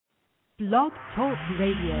Blog Talk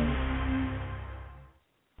Radio.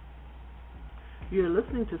 You're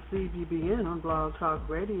listening to CBBN on Blog Talk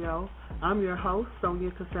Radio. I'm your host,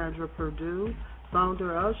 Sonja Cassandra Perdue,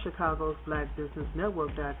 founder of Chicago's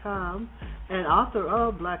BlackBusinessNetwork.com and author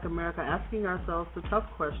of Black America Asking Ourselves the Tough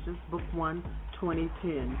Questions, Book 1,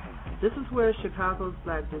 2010. This is where Chicago's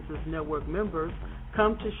Black Business Network members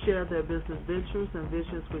come to share their business ventures and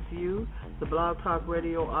visions with you, the Blog Talk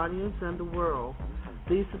Radio audience, and the world.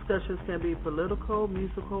 These discussions can be political,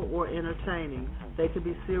 musical, or entertaining. They can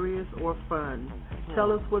be serious or fun.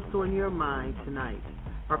 Tell us what's on your mind tonight.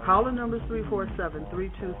 Our caller number is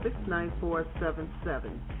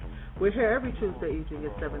 347-326-9477. We're here every Tuesday evening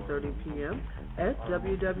at 7:30 p.m. at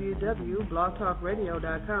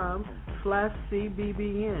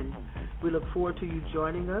www.blogtalkradio.com/CBBN. We look forward to you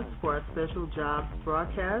joining us for our special jobs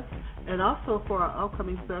broadcast and also for our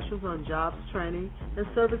upcoming specials on jobs, training, and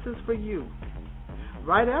services for you.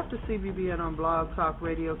 Right after CBBN on Blog Talk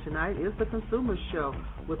Radio tonight is The Consumer Show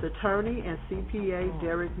with attorney and CPA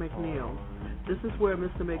Derek McNeil. This is where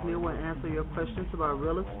Mr. McNeil will answer your questions about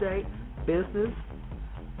real estate, business,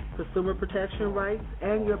 consumer protection rights,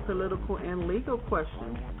 and your political and legal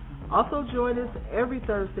questions. Also join us every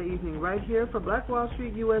Thursday evening right here for Black Wall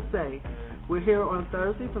Street, USA. We're here on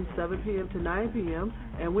Thursday from 7 p.m. to 9 p.m.,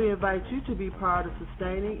 and we invite you to be part of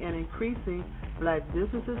sustaining and increasing Black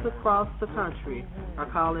businesses across the country. Our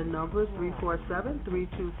call-in number is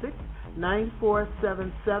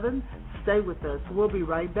 347-326-9477. Stay with us. We'll be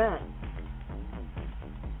right back.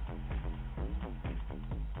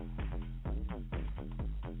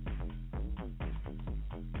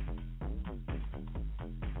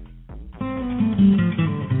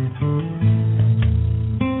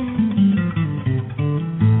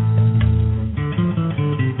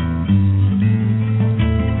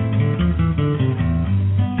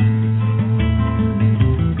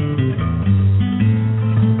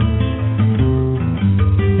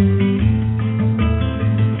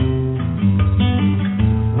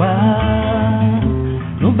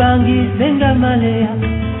 Senga malea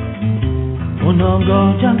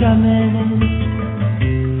unongo jangamene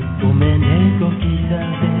umeneko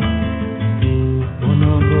kisabe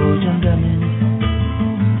unongo jangamene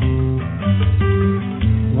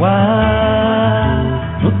wa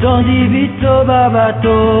utondi vito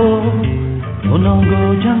babato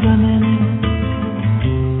unongo jangamene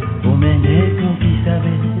umeneko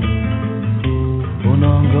kisabe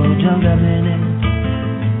unongo jangamene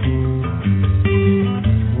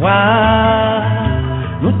wa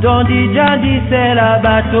mutondi jadi sela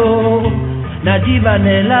bato na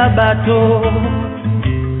divane la bato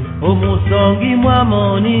omusongi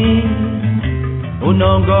mwamoni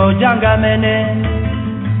unongo jangamene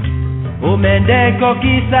umendeko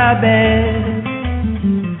kisabe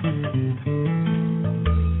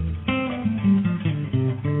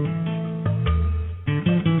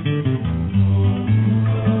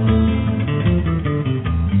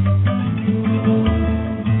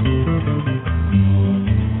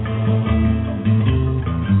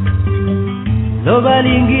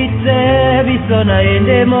Balingitse bisona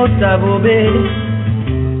ende motabobe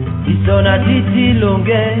bisona titi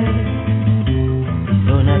longe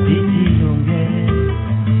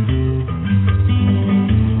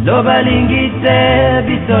lo balingitse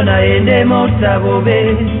bisona ende motabobe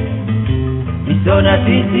bisona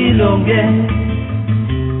titi longe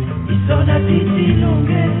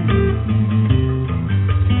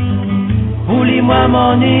Uli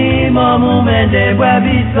mwamoni momu mende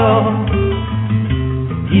bwabiso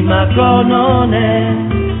Imakonone,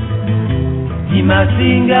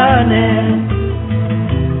 imasingane,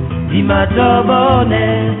 imatobone,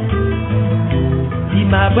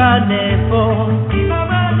 imabanepo,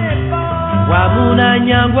 wamuna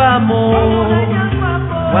nyangwamo,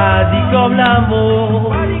 wadikomlamo,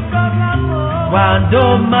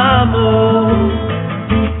 wandomamo.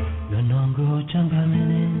 Lonongo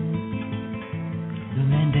changamene,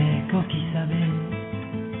 lumende kokisabe.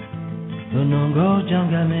 Lonongo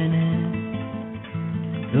jangamene,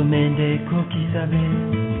 lumende kokisabe.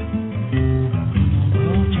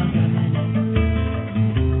 Lonongo jangamene,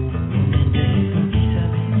 lumende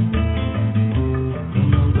kokisabe.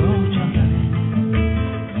 Lonongo jangamene,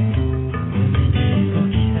 lumende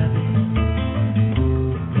kokisabe.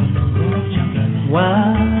 Lonongo jangamene. Wa,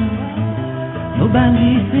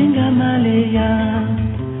 nubangi singa maleya.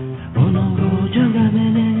 Lonongo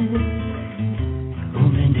jangamene.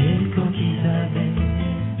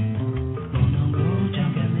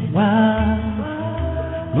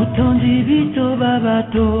 Mutondi vito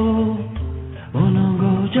babato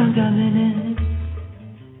onongo jangamene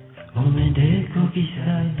omende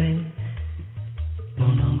kokisabe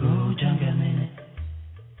onongo jangamene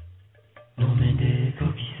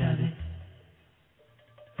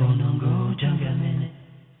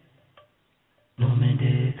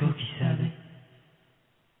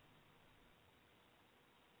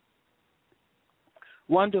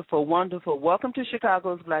Wonderful, wonderful. Welcome to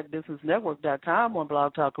Chicago's BlackBusinessNetwork.com on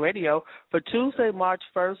Blog Talk Radio for Tuesday, March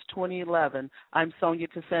 1st, 2011. I'm Sonja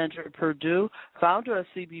Cassandra Perdue, founder of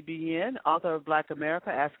CBBN, author of Black America,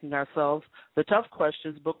 Asking Ourselves the Tough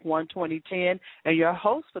Questions, Book 1, 2010, and your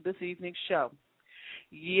host for this evening's show.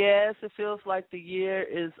 Yes, it feels like the year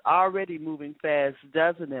is already moving fast,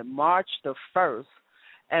 doesn't it? March the 1st.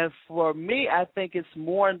 And for me, I think it's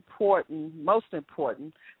most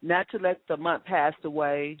important, not to let the month pass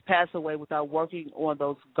away without working on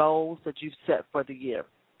those goals that you've set for the year.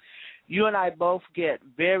 You and I both get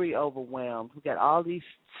very overwhelmed. We got all these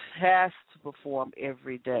tasks to perform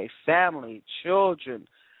every day, family, children,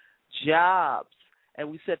 jobs, and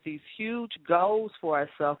we set these huge goals for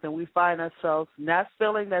ourselves, and we find ourselves not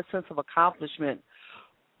feeling that sense of accomplishment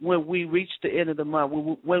when we reach the end of the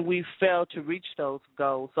month, when we fail to reach those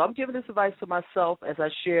goals. So I'm giving this advice to myself as I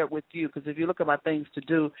share it with you, because if you look at my things to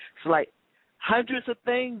do, it's like hundreds of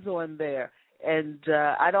things on there. And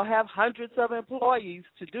I don't have hundreds of employees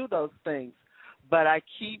to do those things, but I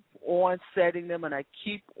keep on setting them and I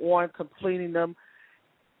keep on completing them,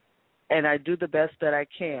 and I do the best that I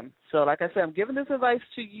can. So like I said, I'm giving this advice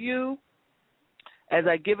to you as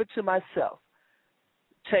I give it to myself.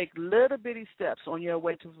 Take little bitty steps on your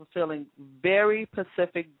way to fulfilling very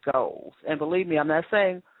specific goals. And believe me, I'm not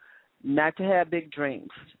saying not to have big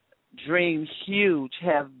dreams. Dream huge.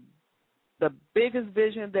 Have the biggest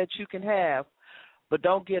vision that you can have, but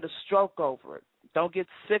don't get a stroke over it. Don't get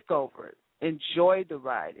sick over it. Enjoy the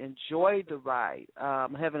ride.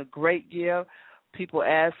 I'm having a great year. People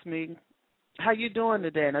ask me, how you doing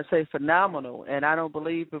today? And I say, phenomenal. And I don't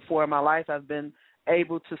believe before in my life I've been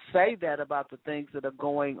able to say that about the things that are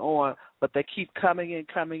going on, but they keep coming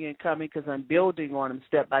because I'm building on them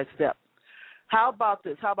step by step. How about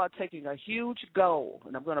this? How about taking a huge goal,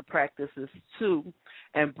 and I'm going to practice this too,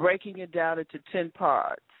 and breaking it down into 10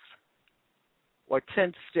 parts or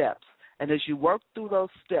 10 steps. And as you work through those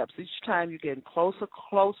steps, each time you're getting closer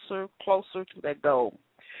to that goal.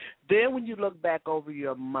 Then when you look back over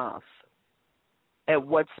your month at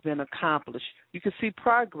what's been accomplished, you can see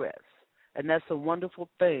progress. And that's a wonderful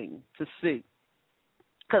thing to see.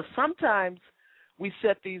 Because sometimes we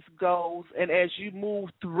set these goals, and as you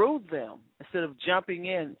move through them, instead of jumping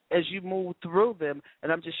in, as you move through them,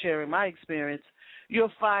 and I'm just sharing my experience,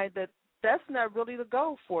 you'll find that that's not really the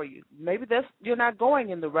goal for you. Maybe you're not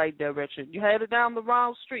going in the right direction. You're headed down the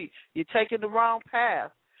wrong street. You're taking the wrong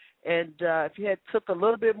path. And if you had took a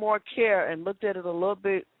little bit more care and looked at it a little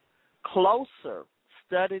bit closer,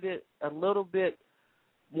 studied it a little bit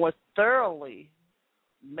more thoroughly,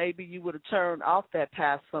 maybe you would have turned off that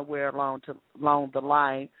path somewhere along the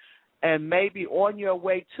line, and maybe on your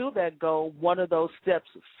way to that goal, one of those steps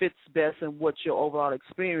fits best in what your overall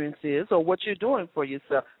experience is or what you're doing for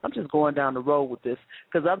yourself. I'm just going down the road with this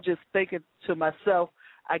because I'm just thinking to myself,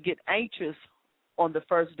 I get anxious on the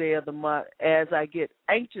first day of the month as I get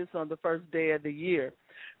anxious on the first day of the year,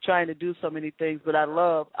 trying to do so many things. But I'm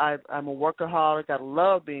a workaholic. I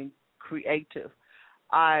love being creative.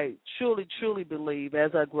 I truly, truly believe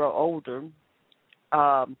as I grow older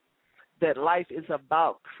that life is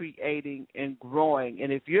about creating and growing.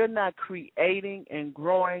 And if you're not creating and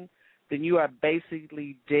growing, then you are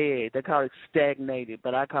basically dead. They call it stagnated,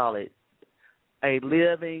 but I call it a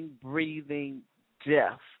living, breathing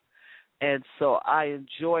death. And so I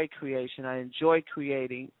enjoy creation. I enjoy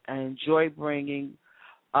creating. I enjoy bringing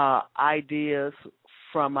ideas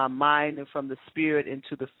from my mind and from the spirit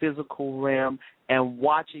into the physical realm and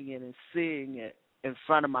watching it and seeing it in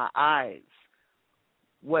front of my eyes.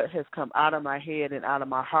 What has come out of my head and out of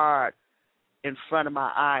my heart in front of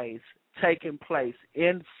my eyes, taking place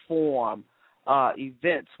in form,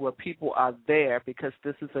 events where people are there because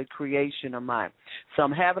this is a creation of mine. So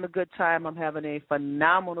I'm having a good time. I'm having a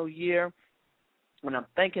phenomenal year. When I'm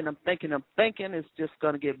thinking, it's just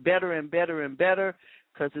going to get better and better and better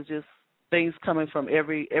because it's just things coming from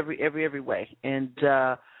every way. And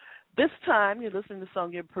this time, you're listening to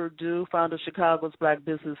Sonja Perdue, founder of Chicago's Black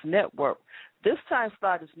Business Network. This time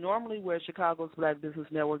slot is normally where Chicago's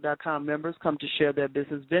BlackBusinessNetwork.com members come to share their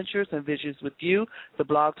business ventures and visions with you, the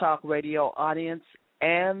Blog Talk Radio audience,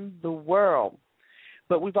 and the world.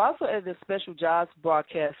 But we've also added a special jobs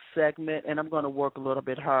broadcast segment, and I'm going to work a little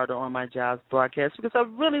bit harder on my jobs broadcast because I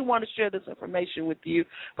really want to share this information with you.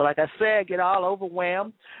 But like I said, I get all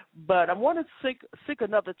overwhelmed. But I want to seek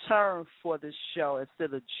another term for this show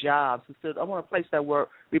instead of jobs. I want to replace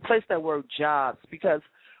that word jobs, because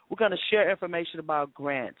we're going to share information about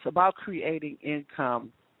grants, about creating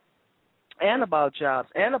income, and about jobs,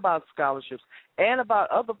 and about scholarships, and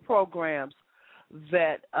about other programs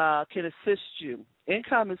that can assist you.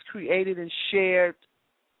 Income is created and shared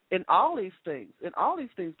in all these things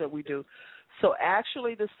that we do. So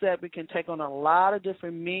actually the segment can take on a lot of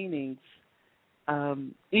different meanings,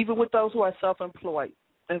 even with those who are self-employed.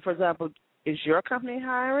 And, for example, is your company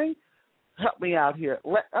hiring? Help me out here.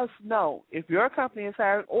 Let us know if your company is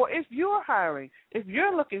hiring or if you're hiring, if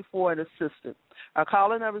you're looking for an assistant. Our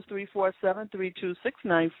call-in number is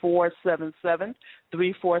 347-326-9477,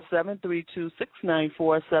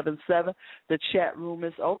 347-326-9477. The chat room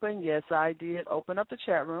is open. Yes, I did open up the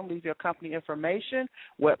chat room. Leave your company information,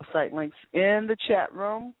 website links in the chat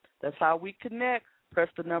room. That's how we connect. Press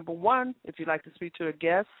the number 1 if you'd like to speak to a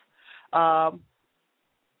guest.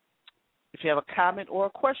 If you have a comment or a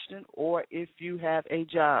question, or if you have a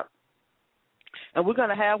job. And we're going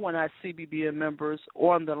to have one of our CBBN members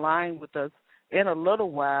on the line with us in a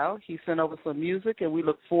little while. He sent over some music, and we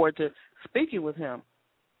look forward to speaking with him.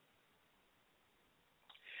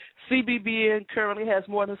 CBBN currently has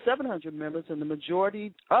more than 700 members, and the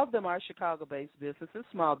majority of them are Chicago-based businesses,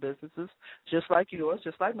 small businesses, just like yours,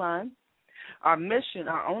 just like mine. Our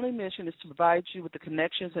only mission is to provide you with the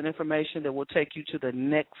connections and information that will take you to the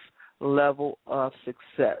next level of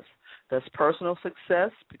success. That's personal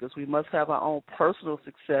success, because we must have our own personal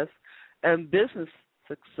success, and business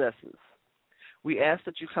successes. We ask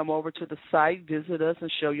that you come over to the site, visit us,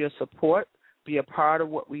 and show your support, be a part of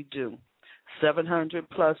what we do.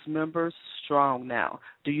 700-plus members strong now.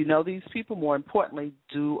 Do you know these people? More importantly,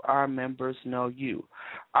 do our members know you?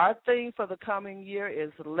 Our theme for the coming year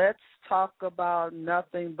is let's talk about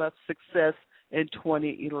nothing but success in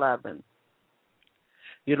 2011.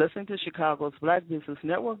 You're listening to Chicago's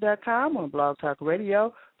BlackBusinessNetwork.com on Blog Talk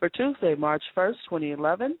Radio for Tuesday, March 1st,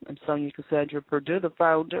 2011. I'm Sonja Cassandra Perdue, the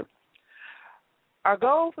founder. Our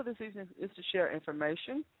goal for this evening is to share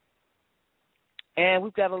information, and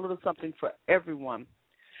we've got a little something for everyone.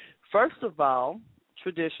 First of all,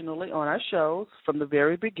 traditionally on our shows, from the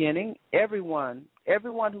very beginning, everyone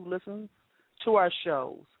who listens to our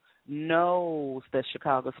shows knows that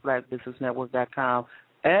Chicago's BlackBusinessNetwork.com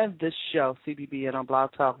and this show, CBBN on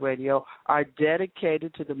Blog Talk Radio, are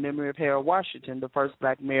dedicated to the memory of Harold Washington, the first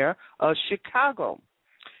black mayor of Chicago.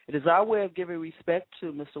 It is our way of giving respect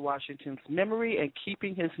to Mr. Washington's memory and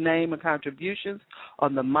keeping his name and contributions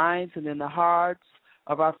on the minds and in the hearts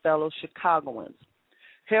of our fellow Chicagoans.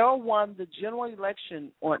 Harold won the general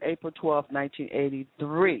election on April 12,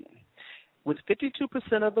 1983, with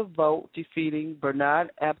 52% of the vote, defeating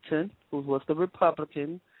Bernard Apton, who was the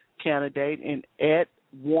Republican candidate, and Ed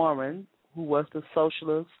Warren, who was the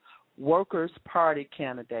Socialist Workers' Party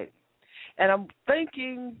candidate. And I'm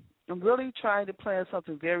really trying to plan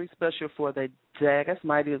something very special for that day. I guess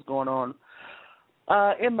my ideas going on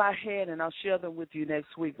in my head, and I'll share them with you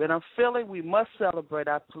next week. But I'm feeling we must celebrate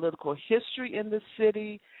our political history in the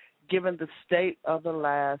city, given the state of the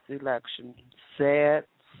last election. Sad,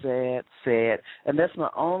 sad, sad. And that's my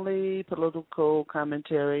only political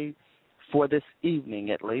commentary for this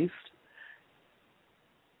evening, at least.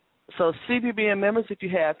 So, CBBN members, if you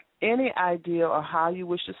have any idea or how you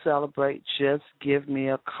wish to celebrate, just give me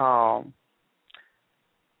a call.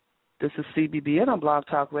 This is CBBN on Blog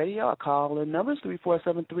Talk Radio. Our call-in number is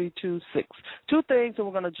 347-326. Two things, and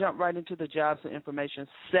we're going to jump right into the jobs and information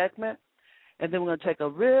segment, and then we're going to take a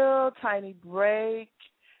real tiny break,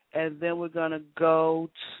 and then we're going to go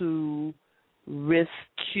to Risk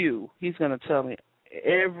Q. He's going to tell me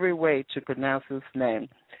every way to pronounce his name,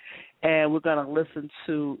 and we're going to listen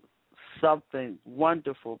to something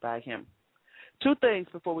wonderful by him. Two things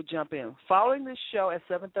before we jump in. Following this show at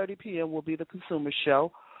 7:30 p.m. will be the Consumer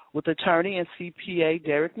Show with attorney and CPA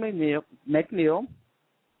Derek McNeil.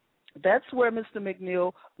 That's where Mr.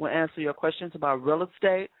 McNeil will answer your questions about real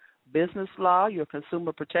estate, business law, your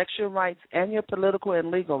consumer protection rights, and your political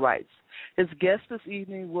and legal rights. His guest this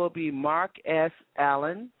evening will be Mark S.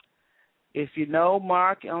 Allen. If you know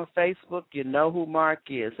Mark on Facebook, you know who Mark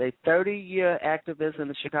is, a 30-year activist in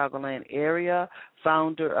the Chicagoland area,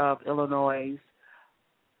 founder of Illinois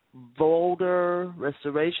Voters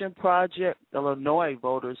Restoration Project,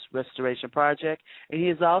 and he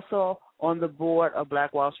is also on the board of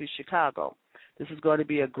Black Wall Street Chicago. This is going to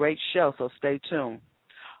be a great show, so stay tuned.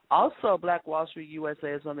 Also, Black Wall Street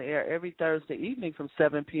USA is on the air every Thursday evening from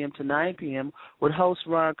 7 p.m. to 9 p.m. with host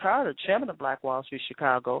Ron Carter, chairman of Black Wall Street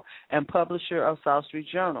Chicago and publisher of South Street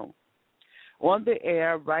Journal. On the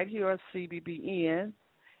air right here on CBBN,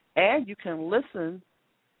 and you can listen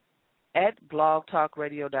at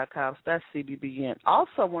blogtalkradio.com/CBBN.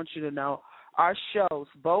 Also want you to know our shows,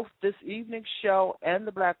 both this evening's show and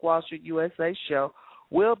the Black Wall Street USA show,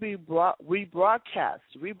 will be rebroadcast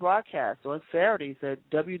on Saturdays at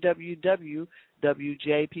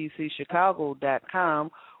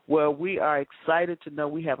www.wjpcchicago.com, Well, we are excited to know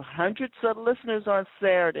we have hundreds of listeners on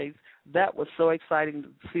Saturdays. That was so exciting to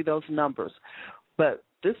see those numbers. But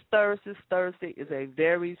this Thursday is a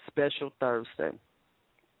very special Thursday.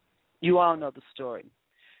 You all know the story.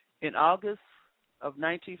 In August of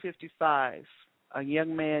 1955, a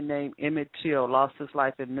young man named Emmett Till lost his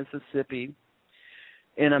life in Mississippi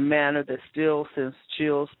in a manner that still sends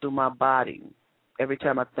chills through my body. Every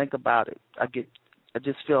time I think about it, I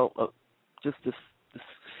just feel just this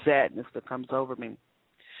sadness that comes over me.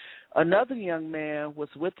 Another young man was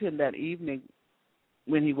with him that evening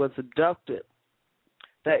when he was abducted.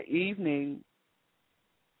 That evening,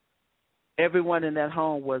 everyone in that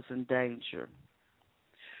home was in danger.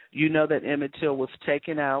 You know that Emmett Till was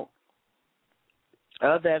taken out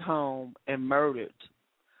of that home and murdered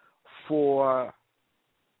for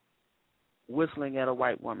whistling at a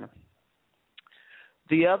white woman.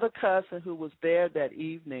 The other cousin who was there that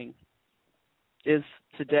evening is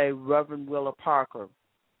today Reverend Willa Parker.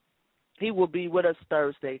 He will be with us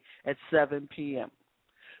Thursday at 7 p.m.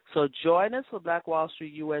 So join us for Black Wall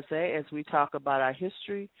Street USA as we talk about our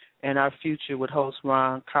history and our future with host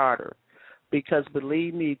Ron Carter. Because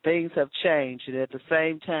believe me, things have changed, and at the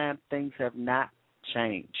same time, things have not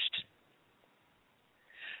changed.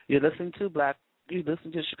 You're listening to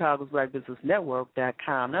Chicago's Black Business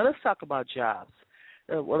Network.com. Now let's talk about jobs.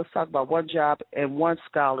 Let's talk about one job and one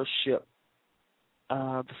scholarship.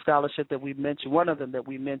 The scholarship that we mentioned, one of them that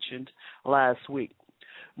we mentioned last week.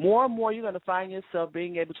 More and more, you're going to find yourself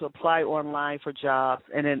being able to apply online for jobs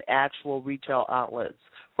and in actual retail outlets.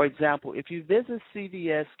 For example, if you visit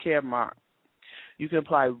CVS Caremark, you can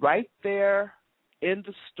apply right there in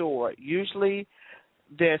the store. Usually,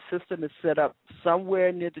 their system is set up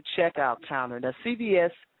somewhere near the checkout counter. Now,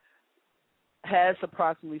 CVS has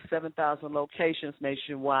approximately 7,000 locations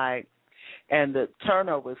nationwide, and the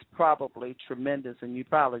turnover is probably tremendous, and you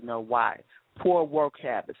probably know why. Poor work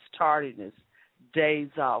habits, tardiness, days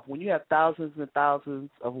off. When you have thousands and thousands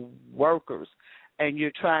of workers and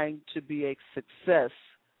you're trying to be a success,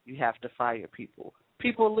 you have to fire people.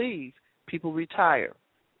 People leave. People retire.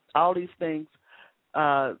 All these things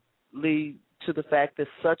lead to the fact that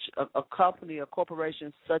such a company, a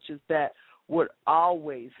corporation such as that would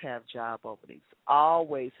always have job openings,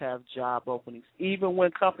 Even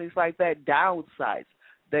when companies like that downsize,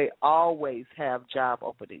 they always have job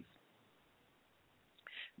openings.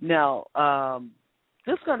 Now,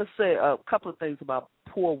 just going to say a couple of things about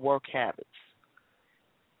poor work habits.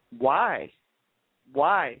 Why?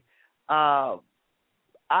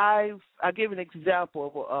 I give an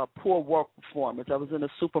example of poor work performance. I was in a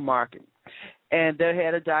supermarket, and they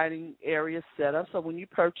had a dining area set up. So when you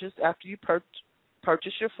after you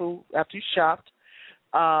purchase your food, after you shopped,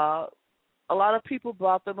 a lot of people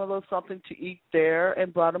brought them a little something to eat there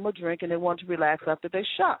and brought them a drink, and they wanted to relax after they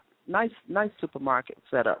shopped. Nice supermarket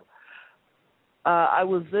setup. I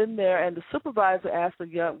was in there, and the supervisor asked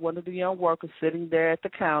one of the young workers sitting there at the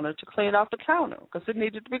counter to clean off the counter because it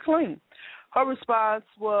needed to be cleaned. Her response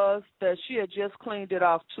was that she had just cleaned it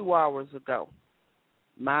off 2 hours ago.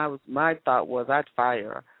 My thought was I'd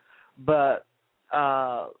fire her. But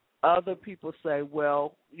other people say,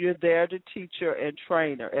 well, you're there to teach her and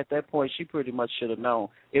train her. At that point, she pretty much should have known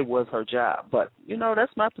it was her job. But,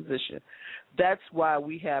 that's my position. That's why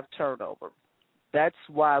we have turnover. That's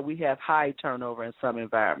why we have high turnover in some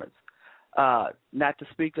environments. Not to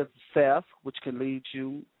speak of theft, which can lead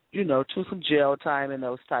you, to some jail time and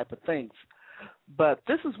those type of things. But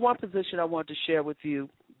this is one position I want to share with you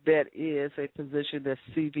that is a position that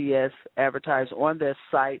CVS advertised on their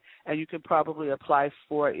site, and you can probably apply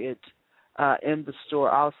for it in the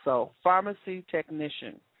store also. Pharmacy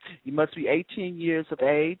technician. You must be 18 years of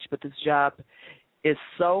age, but this job is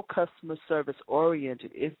so customer service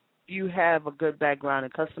oriented. If you have a good background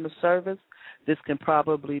in customer service, this can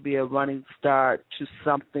probably be a running start to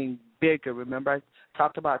something bigger. Remember, I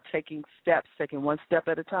talked about taking one step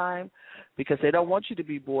at a time, because they don't want you to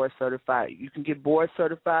be board certified. You can get board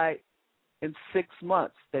certified in 6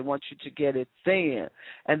 months. They want you to get it then.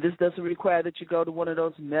 And this doesn't require that you go to one of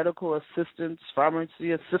those medical assistants,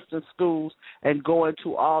 pharmacy assistant schools and go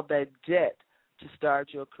into all that debt to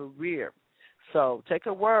start your career. So take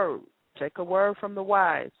a word from the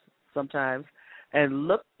wise sometimes, and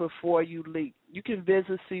look before you leap. You can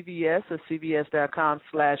visit CVS at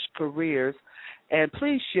cvs.com/careers, and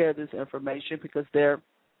please share this information because there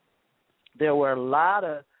were a lot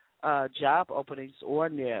of job openings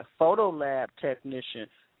on there. Photo lab technician,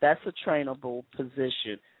 that's a trainable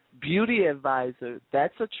position. Beauty advisor,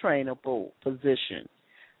 that's a trainable position.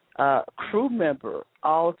 Crew member,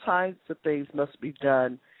 all kinds of things must be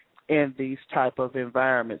done in these type of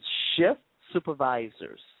environments. Shift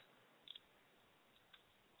supervisors,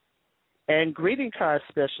 And greeting card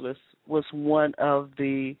specialist was one of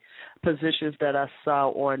the positions that I saw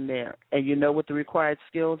on there. And you know what the required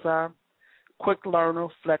skills are? Quick learner,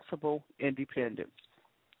 flexible, independent.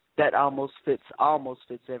 That almost fits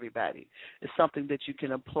everybody. It's something that you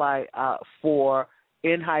can apply for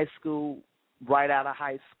in high school, right out of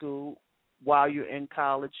high school, while you're in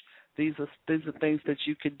college. These are things that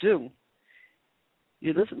you could do.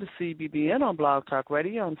 You listen to CBBN on Blog Talk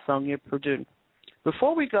Radio. I'm Sonja Perdue.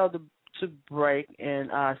 Before we go to break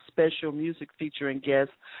and our special music featuring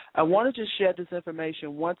guests, I wanted to share this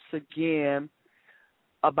information once again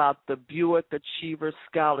about the Buick Achiever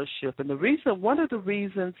Scholarship. And one of the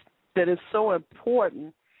reasons that it's so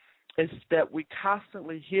important is that we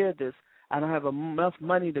constantly hear this. I don't have enough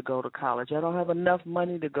money to go to college. I don't have enough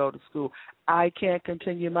money to go to school. I can't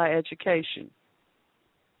continue my education.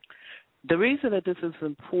 The reason that this is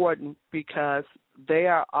important because they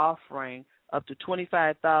are offering up to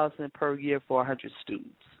 $25,000 per year for 100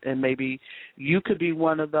 students. And maybe you could be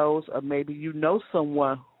one of those, or maybe you know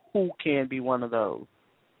someone who can be one of those.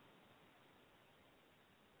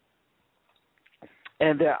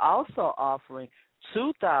 And they're also offering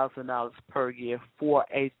 $2,000 per year for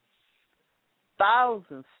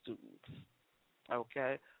 1,000 students.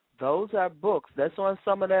 Okay? Those are books. That's on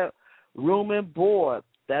some of that room and board.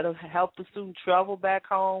 That'll help the student travel back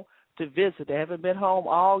home to visit. They haven't been home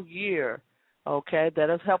all year. Okay?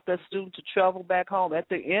 That'll help that student to travel back home at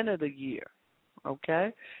the end of the year.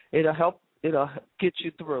 Okay? It'll get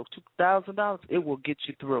you through. $2,000, it will get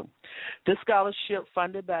you through. This scholarship,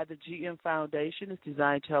 funded by the GM Foundation, is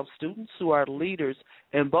designed to help students who are leaders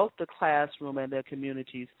in both the classroom and their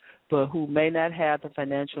communities, but who may not have the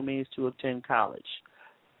financial means to attend college.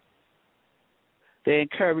 They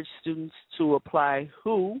encourage students to apply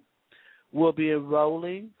who will be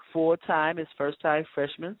enrolling full-time as first-time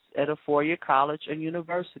freshmen at a four-year college and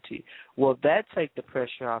university. Will that take the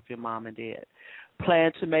pressure off your mom and dad?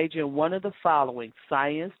 Plan to major in one of the following: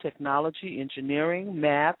 science, technology, engineering,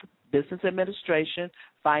 math, business administration,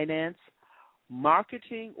 finance,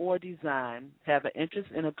 marketing, or design. Have an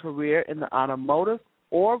interest in a career in the automotive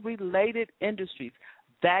or related industries.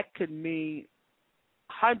 That could mean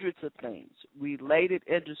hundreds of things. Related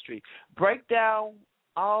industry. Break down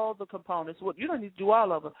all the components. Well, you don't need to do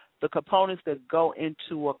all of them. The components that go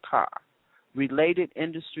into a car. Related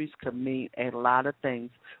industries could mean a lot of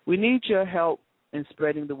things. We need your help in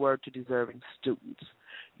spreading the word to deserving students.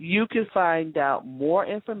 You can find out more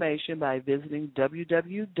information by visiting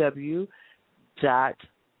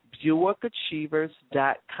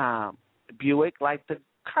www.buickachievers.com. Buick like the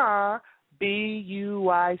car,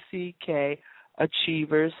 B-U-I-C-K,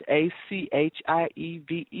 Achievers,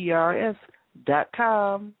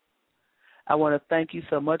 ACHIEVERS.com. I want to thank you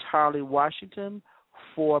so much, Harley Washington,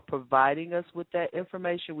 for providing us with that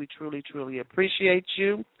information. We truly, truly appreciate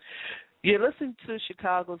you. You're listening to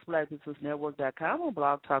Chicago's BlackBusinessNetwork.com on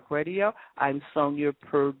Blog Talk Radio. I'm Sonja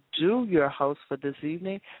Perdue, your host for this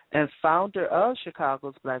evening and founder of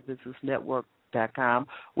Chicago's BlackBusinessNetwork.com.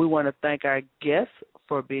 We want to thank our guests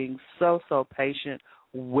for being so patient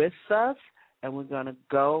with us, and we're going to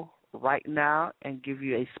go right now and give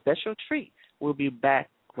you a special treat. We'll be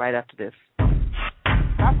back right after this.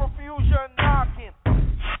 Afrofusion knocking,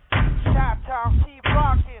 Chi-Town keep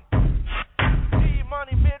rocking,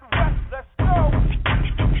 D-Money Midwest, let's go.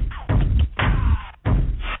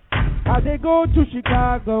 I they go to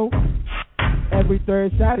Chicago every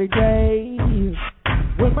third Saturday.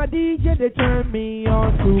 With my DJ, they turn me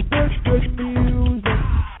on to good music.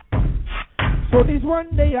 So this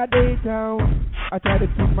one day I daytown, I try to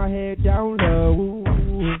keep my head down low.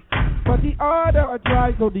 But the harder I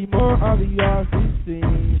try, so the more obvious it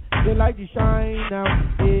seems. They like to shine now,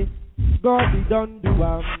 eh? God be done do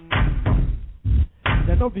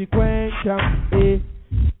they no be quench eh?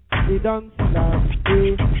 They done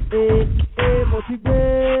see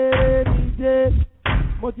motivate me day,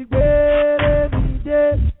 motivate me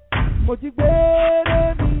day,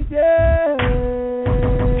 motivate me day,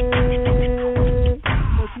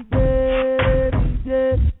 motivate me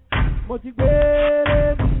day,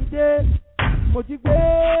 motivate me day,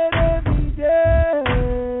 motivate me day.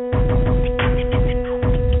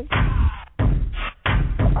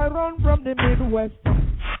 I run from the Midwest,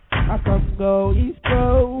 I come go East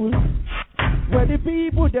Coast, where the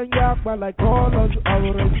people then yakba like colors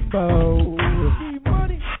of rainbow. See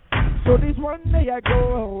money, so this one day I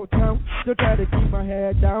go town to try to keep my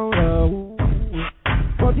head down low.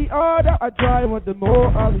 But the harder I try, what the more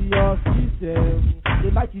obvious system.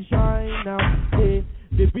 They like to shine now, eh?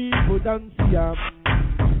 The people don't see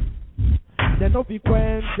they no be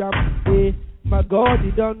quench eh? My God,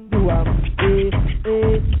 he don't do mo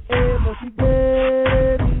ti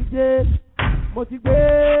gbére mi dé, mo ti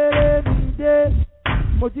gbére mi dé,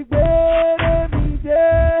 mo ti gbére mi dé,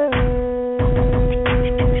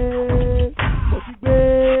 mo ti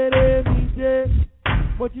gbére mi dé,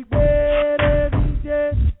 mo ti gbére mi dé,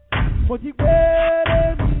 mo ti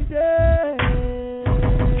gbére mi dé.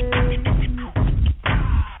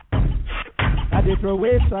 I dey throw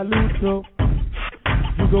away salute, so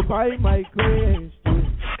you go buy my grace too.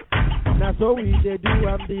 Now so we dey do,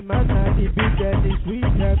 I'm the man, and the beat and the sweet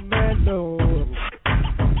and mellow.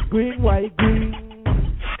 Green, white, green,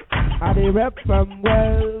 I dey rep from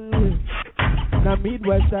well. Now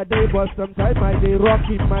Midwest I dey, but sometimes I dey rock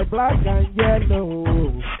in my black and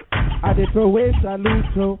yellow. I dey throw away salute,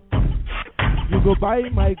 so you go buy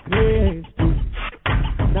my grace too.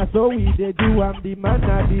 Now so we dey do, I'm the man,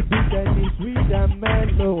 and the beat and the sweet and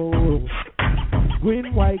mellow.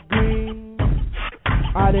 Green, white, green,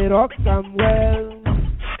 I dey rock them well.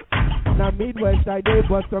 Now Midwest I dey,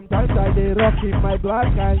 but sometimes I dey rock in my black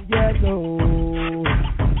and yellow.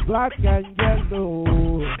 Black and yellow.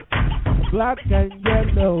 Black and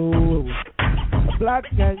yellow. Black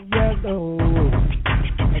and yellow.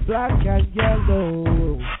 Black and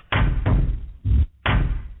yellow.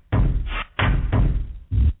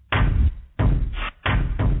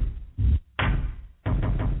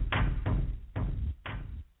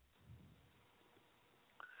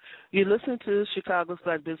 You listen to Chicago's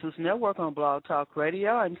Black Business Network on Blog Talk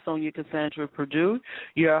Radio. I'm Sonja Cassandra Perdue,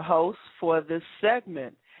 your host for this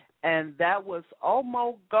segment. And that was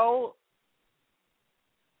Omo Go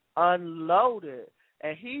Unloaded.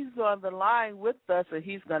 And he's on the line with us, and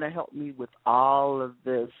he's going to help me with all of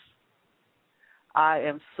this. I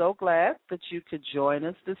am so glad that you could join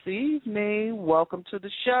us this evening. Welcome to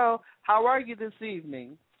the show. How are you this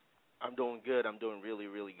evening? I'm doing good. I'm doing really,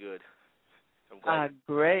 really good. I'm glad.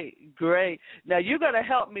 Great. Now, you're going to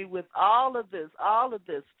help me with all of this.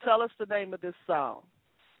 Tell us the name of this song.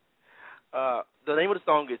 The name of the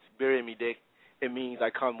song is Bury Me Dick. It means I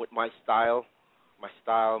come with my style, my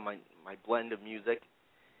blend of music.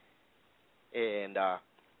 And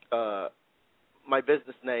my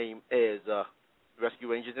business name is Rescue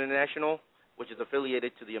Rangers International, which is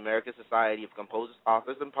affiliated to the American Society of Composers,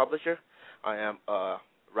 Authors, and Publishers. I am a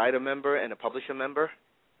writer member and a publisher member.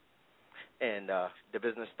 And the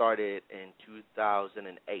business started in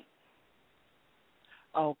 2008.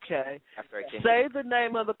 Okay. After I came Say the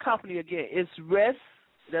name of the company again. It's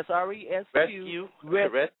that's RESQ.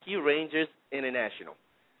 Rescue Rangers International.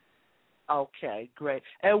 Okay, great.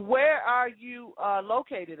 And where are you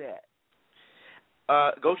located at?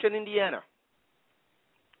 Goshen, Indiana.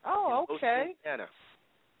 Oh, okay. Goshen, Indiana.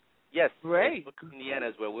 Yes. Great. Indiana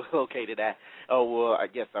is where we're located at. Oh, well, I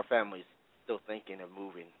guess our family's still thinking of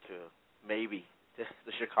moving to maybe to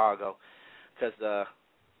Chicago because,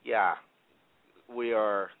 we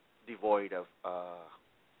are devoid of,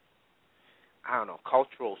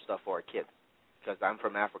 cultural stuff for our kids because I'm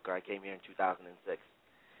from Africa. I came here in 2006,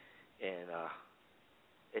 and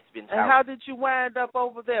it's been And how did you wind up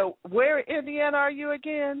over there? Where in Indiana are you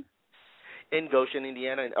again? In Goshen,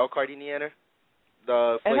 Indiana, in Elkhart, Indiana.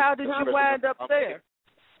 And how did you wind up there?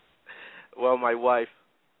 Well, my wife,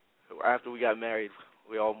 after we got married,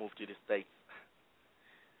 we all moved to the States.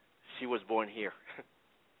 She was born here.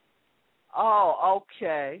 Oh,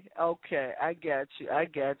 okay. I got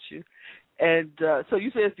you. And so you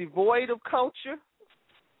say it's devoid of culture?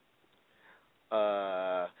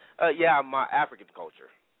 Yeah, my African culture.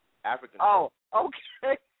 Oh,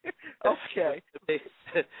 okay. Okay.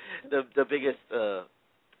 The biggest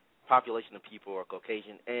population of people are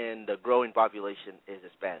Caucasian, and the growing population is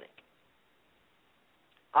Hispanic.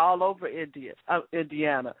 All over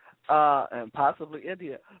Indiana, and possibly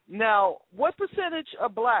India. Now, what percentage are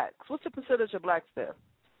blacks? What's the percentage of blacks there?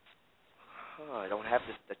 Oh, I don't have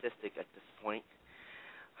the statistic at this point.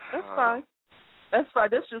 That's fine.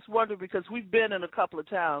 That's just wondering because we've been in a couple of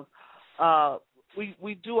towns.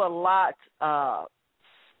 We do a lot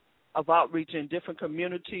of outreach in different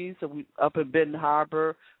communities. So we up in Benton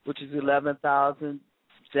Harbor, which is 11,000,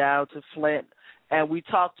 down to Flint. And we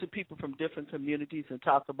talk to people from different communities and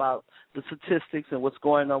talk about the statistics and what's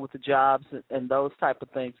going on with the jobs and those type of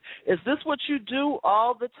things. Is this what you do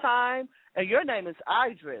all the time? And your name is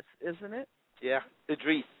Idris, isn't it? Yeah,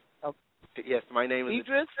 Idris. Oh. Yes, my name is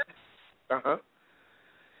Idris. Uh-huh.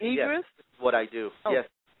 Idris? Yes, that's what I do. Oh. Yes.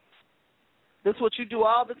 This is what you do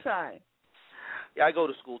all the time? Yeah, I go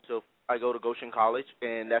to school, too. I go to Goshen College,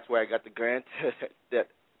 and that's where I got the grant to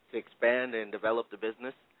expand and develop the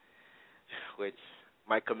business, which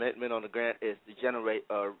my commitment on the grant is to generate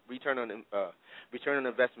a return on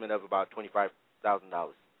investment of about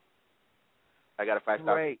 $25,000. I got a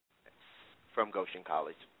 5-star Great. from Goshen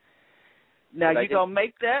College. Now you gonna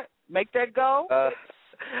make that go?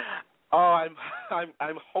 I'm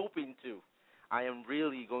hoping to. I am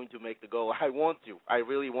really going to make the goal. I want to. I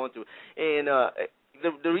really want to. And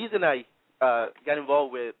the reason I got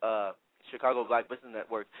involved with Chicago Black Business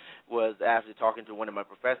Network was after talking to one of my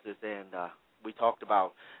professors, and we talked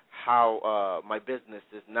about how my business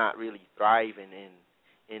is not really thriving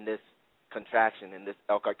in this contraction, in this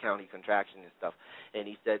Elkhart County contraction and stuff. And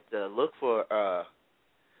he said, look for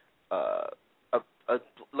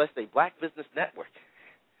let's say, Black Business Network.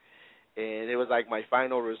 And it was like my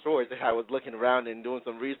final resort. I was looking around and doing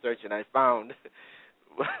some research, and I found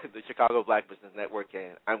the Chicago Black Business Network,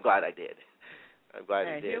 and I'm glad I did. I'm glad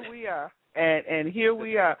I did. Here we are. And here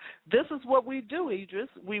we are. This is what we do, Idris.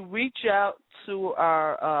 We reach out to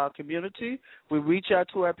our community. We reach out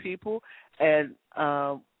to our people. And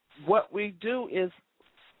what we do is,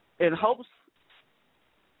 it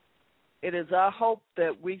is our hope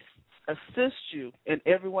that we assist you and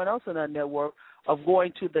everyone else in our network of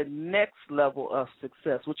going to the next level of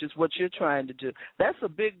success, which is what you're trying to do. That's a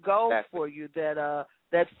big goal for you, that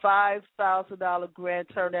 $5,000 grant,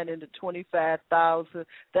 turn that into $25,000.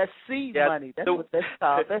 That's seed money. That's what that's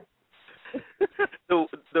called.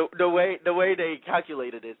 The way they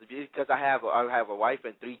calculated it is because I have a wife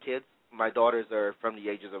and 3 kids. My daughters are from the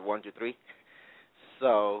ages of 1 to 3.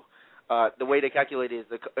 So the way they calculate it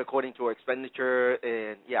is according to our expenditure,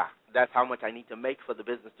 and that's how much I need to make for the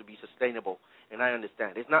business to be sustainable. And I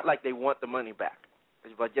understand. It's not like they want the money back,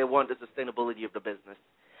 but they want the sustainability of the business.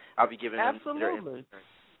 I'll be giving them Absolutely.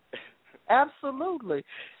 Absolutely.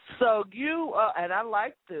 So you, and I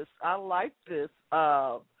like this.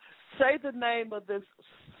 Say the name of this.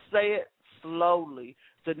 Say it slowly.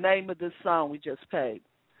 The name of this song we just played.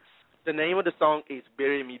 The name of the song is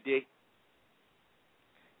Bury Me Dick.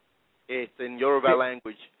 It's in Yoruba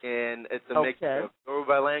language, and it's a mix of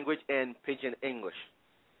Yoruba language and Pidgin English.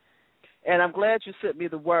 And I'm glad you sent me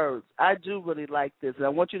the words. I do really like this, and I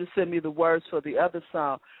want you to send me the words for the other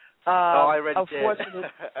song. I already did.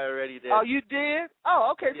 I already did. Oh, you did?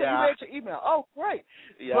 Oh, okay, so you read your email. Oh, great.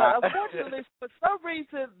 Yeah. But unfortunately, for some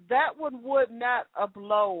reason, that one would not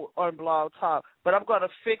upload on Blog Talk. But I'm going to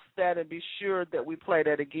fix that and be sure that we play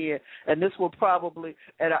that again. And this will probably,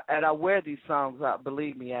 and I wear these songs out,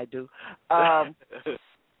 believe me, I do.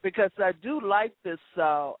 Because I do like this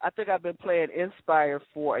song. I think I've been playing Inspire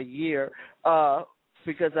for a year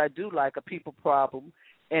because I do like A People Problem.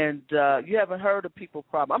 And you haven't heard of People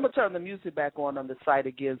Problem. I'm going to turn the music back on the site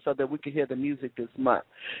again so that we can hear the music this month.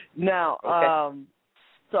 Now,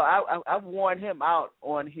 so I warned him out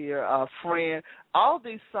on here, friend. All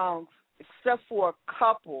these songs, except for a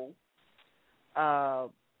couple, are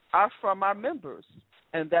from our members.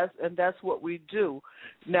 And that's what we do.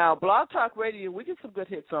 Now, Blog Talk Radio, we get some good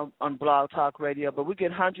hits on Blog Talk Radio, but we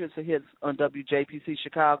get hundreds of hits on WJPC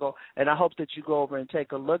Chicago, and I hope that you go over and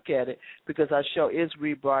take a look at it because our show is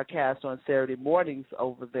rebroadcast on Saturday mornings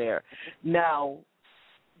over there. Now,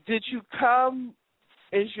 did you come,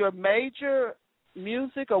 is your major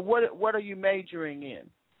music, or what are you majoring in?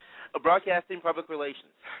 Broadcasting, public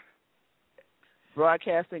relations.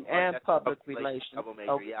 Broadcasting and public relations. Double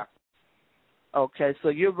major, okay. Yeah. Okay, so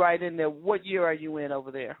you're right in there. What year are you in over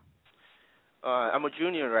there? I'm a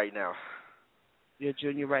junior right now. You're a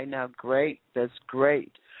junior right now. Great. That's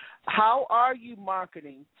great. How are you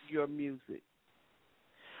marketing your music?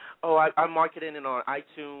 Oh, I'm marketing it on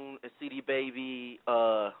iTunes, CD Baby.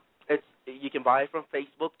 You can buy it from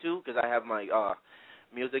Facebook, too, because I have my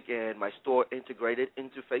music and my store integrated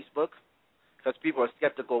into Facebook. Because people are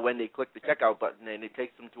skeptical when they click the checkout button and it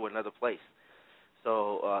takes them to another place.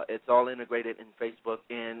 So it's all integrated in Facebook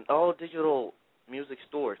and all digital music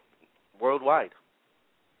stores worldwide.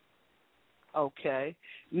 Okay.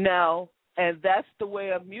 Now, and that's the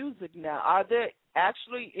way of music now. Are there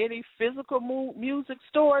actually any physical music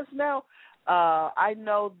stores now? I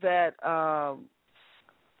know that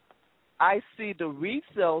I see the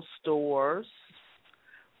resale stores,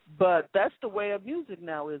 but that's the way of music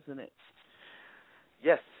now, isn't it?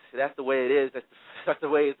 Yes, that's the way it is. That's the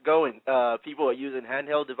way it's going. People are using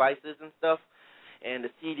handheld devices and stuff, and the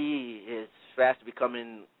CD is fast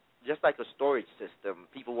becoming just like a storage system.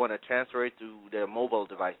 People want to transfer it to their mobile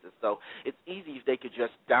devices. So it's easy if they could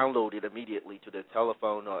just download it immediately to their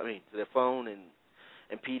telephone, to their phone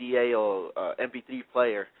and PDA or MP3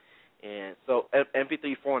 player. And so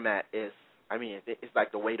MP3 format is, it's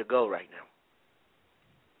like the way to go right now.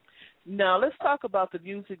 Now, let's talk about the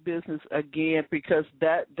music business again, because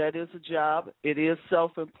that is a job. It is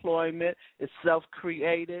self-employment. It's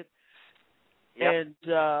self-created. Yep. And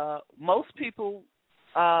most people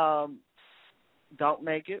don't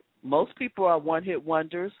make it. Most people are one-hit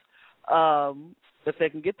wonders. If they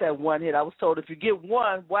can get that one hit, I was told if you get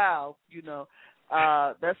one, wow,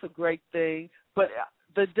 that's a great thing. But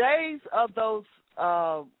the days of those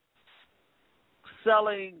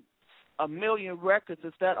selling 1 million records,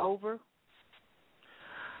 is that over?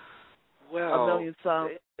 Well, 1 million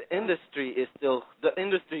songs. The industry is still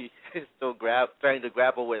trying to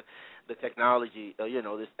grapple with the technology,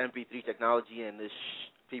 this MP3 technology and this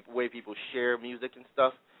way people share music and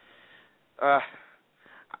stuff.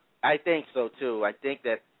 I think so too. I think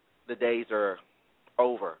that the days are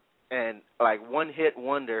over, and like one hit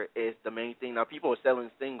wonder is the main thing now. People are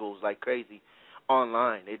selling singles like crazy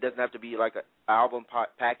online. It doesn't have to be like an album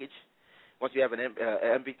package. Once you have an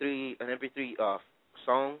MP3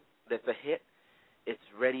 song that's a hit, it's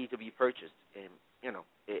ready to be purchased. And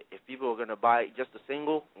if people are going to buy just a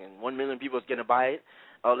single, and 1 million people is going to buy it,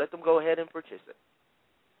 I'll let them go ahead and purchase it.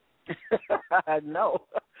 I know.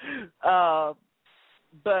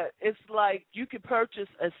 But it's like you can purchase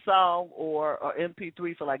a song or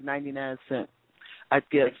MP3 for like 99 cents, I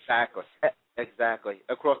guess. Exactly.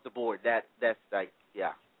 Across the board. That's like,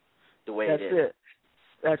 the way it is.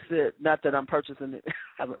 That's it. Not that I'm purchasing it.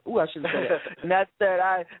 I shouldn't say that. Not that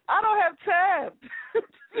I don't have time.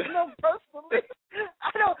 Personally,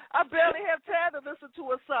 I barely have time to listen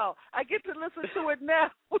to a song. I get to listen to it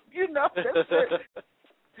now. That's it.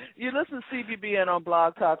 You listen to CBBN on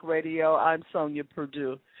Blog Talk Radio. I'm Sonja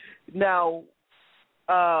Perdue. Now,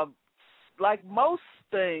 like most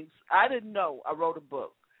things, I didn't know I wrote a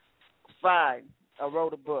book. Fine, I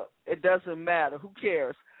wrote a book. It doesn't matter. Who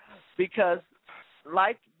cares? Because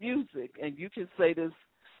like music, and you can say this,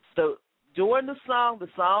 during the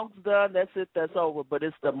song's done, that's it, that's over. But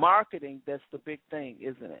it's the marketing that's the big thing,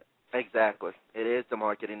 isn't it? Exactly. It is the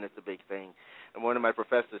marketing that's the big thing. And one of my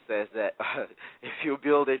professors says that if you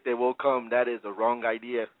build it, they will come. That is a wrong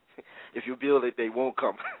idea. If you build it, they won't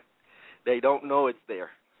come. They don't know it's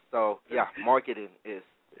there. So, marketing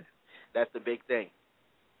that's the big thing.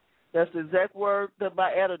 That's the exact word that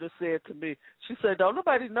my editor said to me. She said, don't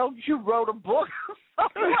nobody know you wrote a book.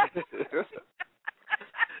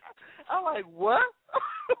 I'm like, what?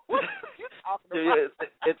 What are you talking about?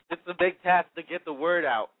 It's a big task to get the word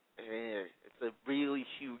out. It's a really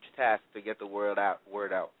huge task to get the word out.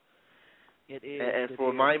 It is. And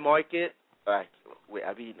for my market,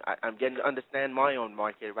 I'm getting to understand my own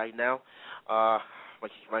market right now.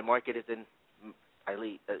 My market is in, as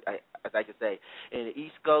I could say, in the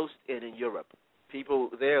East Coast and in Europe. People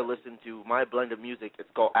there listen to my blend of music. It's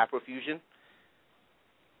called Afrofusion,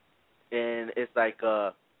 and it's like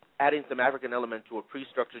adding some African element to a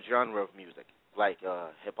pre-structured genre of music, like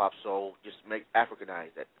hip-hop, soul, just make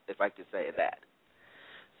Africanize it, if I could say that.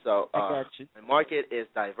 So I got you. My market is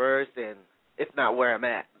diverse, and it's not where I'm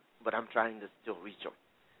at, but I'm trying to still reach them.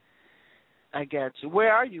 I got you.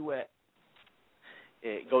 Where are you at?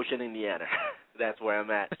 Goshen, Indiana. That's where I'm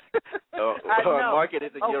at. I know. Market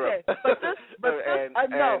is in Europe. I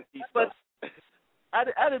know. But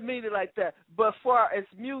I didn't mean it like that. But far as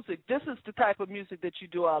music, this is the type of music that you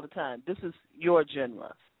do all the time. This is your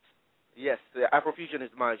genre. Yes, Afrofusion is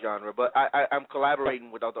my genre, but I'm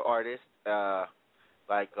collaborating with other artists,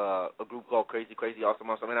 like a group called Crazy Awesome.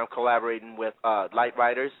 I mean, I'm collaborating with Light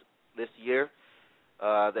Riders this year.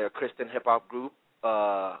 They're a Christian hip hop group.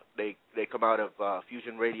 They come out of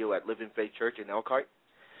Fusion Radio at Living Faith Church in Elkhart,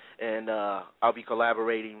 and I'll be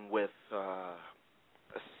collaborating with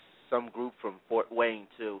some group from Fort Wayne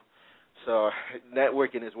too. So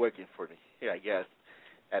networking is working for me, I guess,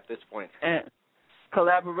 at this point. And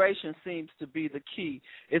collaboration seems to be the key.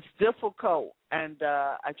 It's difficult, and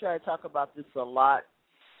I try to talk about this a lot.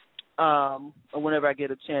 Whenever I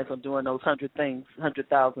get a chance, I'm doing those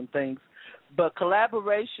 100,000 things. But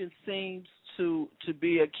collaboration seems to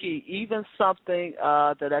be a key. Even something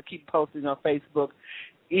that I keep posting on Facebook,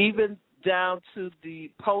 even down to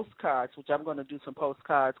the postcards, which I'm going to do some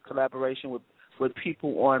postcards collaboration with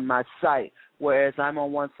people on my site, whereas I'm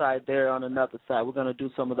on one side, they're on another side. We're going to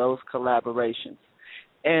do some of those collaborations.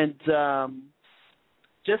 And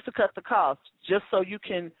just to cut the cost, just so you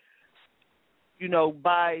can,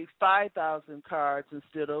 buy 5,000 cards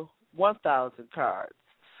instead of 1,000 cards.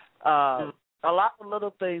 A lot of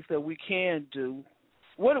little things that we can do.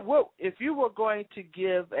 What if you were going to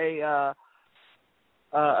give a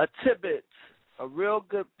tidbit, a real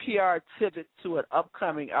good PR tidbit to an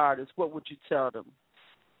upcoming artist, what would you tell them?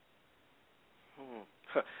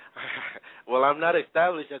 Well, I'm not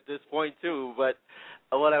established at this point too, but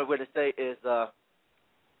what I'm going to say is,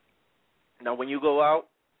 now when you go out,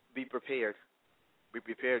 be prepared. Be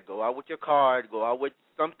prepared. Go out with your card. Go out with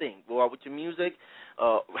something. Go out with your music.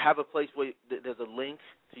 Have a place where there's a link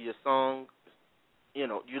to your song. You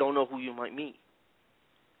know, you don't know who you might meet.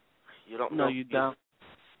 You don't know. No, you don't.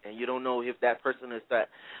 And you don't know if that person is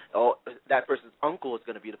that person's uncle is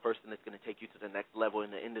going to be the person that's going to take you to the next level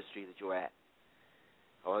in the industry that you're at.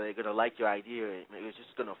 Or they're going to like your idea and they're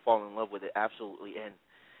just going to fall in love with it absolutely, and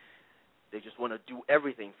they just want to do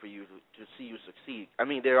everything for you to see you succeed. I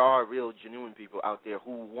mean, there are real, genuine people out there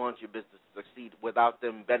who want your business to succeed without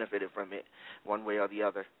them benefiting from it one way or the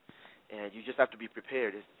other. And you just have to be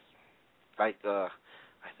prepared. It's like, I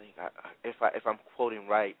think, if I'm quoting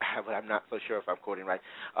right, but I'm not so sure if I'm quoting right,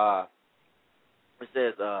 it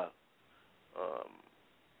says,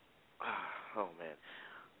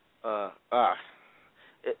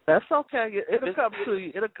 that's okay. It'll come to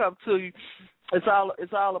you. It'll come to you. It's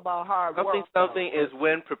all about hard work. Something is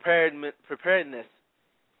when preparedness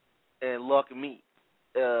and luck meet.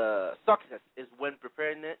 Success is when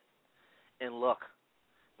preparedness and luck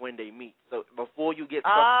when they meet. So before you get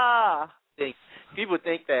people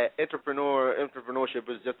think that entrepreneurship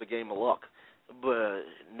is just a game of luck, but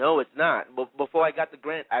no, it's not. But before I got the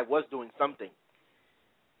grant, I was doing something.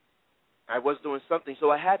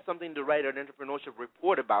 So I had something to write an entrepreneurship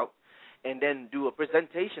report about, and then do a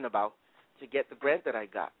presentation about to get the grant that I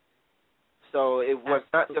got. So it was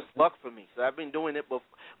not just luck for me. So I've been doing it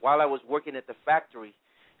while I was working at the factory.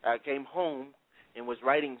 I came home and was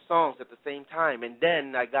writing songs at the same time, and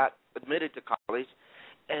then I got admitted to college,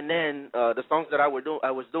 and then the songs that I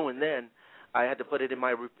was doing then, I had to put it in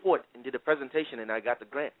my report and did a presentation, and I got the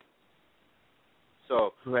grant.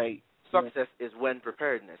 So great. Success is when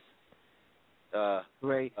preparedness.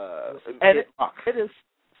 Great. And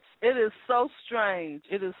it is so strange.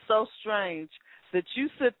 It is so strange that you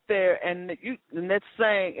sit there and that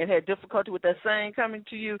saying and had difficulty with that saying coming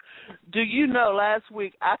to you. Do you know last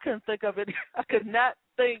week I couldn't think of it. I could not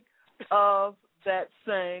think of that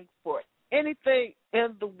saying for anything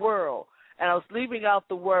in the world. And I was leaving out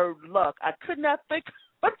the word luck. I could not think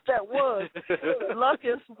what that was. Luck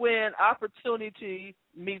is when opportunity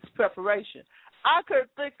meets preparation. I couldn't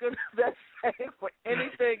think of that saying for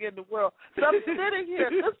anything in the world. So I'm sitting here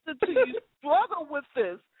listening to you struggle with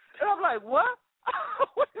this. And I'm like, what?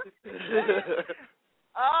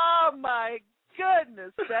 Oh, my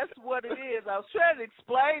goodness. That's what it is. I was trying to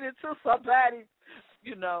explain it to somebody,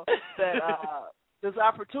 that this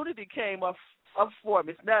opportunity came up for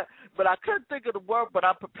me. It's not, but I couldn't think of the word, but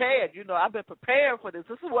I'm prepared. I've been prepared for this.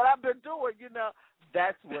 This is what I've been doing,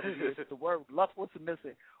 That's what it is. The word luck was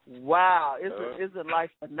missing. Wow. Isn't life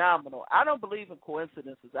phenomenal? I don't believe in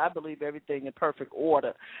coincidences. I believe everything in perfect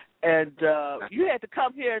order. And you had to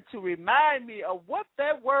come here to remind me of what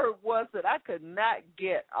that word was that I could not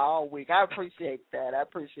get all week. I appreciate that.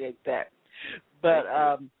 But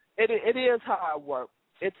it is hard work.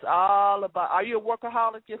 It's all about, are you a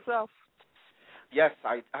workaholic yourself? Yes,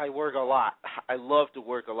 I work a lot. I love to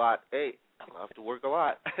work a lot. Hey, I love to work a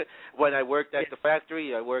lot. When I worked at the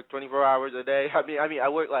factory, I worked 24 hours a day. I mean, I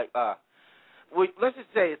work like, let's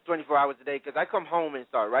just say it's 24 hours a day because I come home and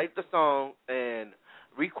start write the song and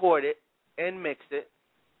record it and mix it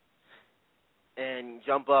and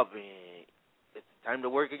jump up and it's time to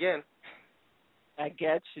work again. I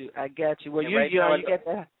get you. Well, you're young. You get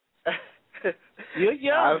that. You're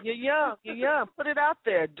young. Put it out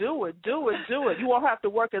there. Do it. You won't have to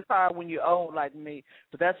work as hard when you're old like me,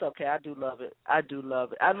 but that's okay. I do love it. I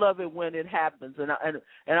love it when it happens, and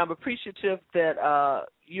I'm appreciative that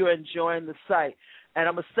you're enjoying the site. And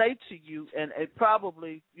I'm gonna say to you, and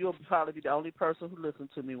you'll probably be the only person who listens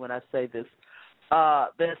to me when I say this.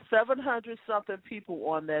 There's 700 something people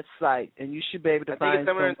on that site, and you should be able to find.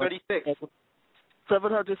 I think it's 736.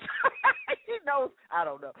 700. He knows. I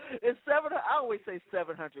don't know. It's 700. I always say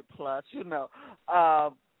 700 plus.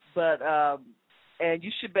 And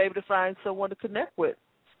you should be able to find someone to connect with.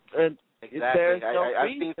 And exactly. I've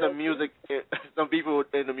seen some people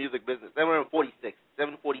in the music business.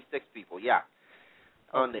 746 people. Yeah.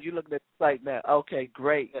 You looking at the site now? Okay,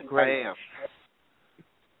 great. Yes, great. I am.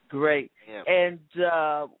 Great. And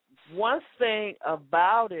one thing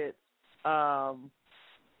about it.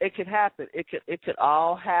 It could happen. It could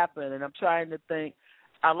all happen. And I'm trying to think.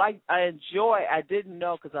 I didn't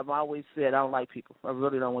know because I've always said I don't like people. I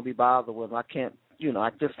really don't want to be bothered with them. I can't, I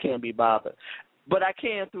just can't be bothered. But I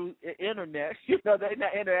can through the internet. They're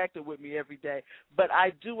not interacting with me every day. But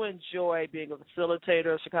I do enjoy being a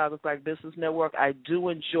facilitator of Chicago's Black Business Network. I do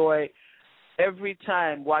enjoy every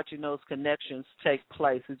time watching those connections take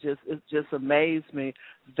place. It just amazed me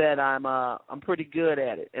that I'm pretty good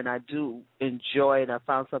at it, and I do enjoy it. I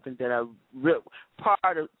found something that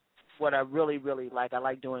part of what I really, really like. I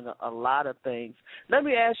like doing a lot of things. Let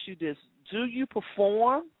me ask you this. Do you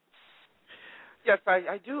perform? Yes,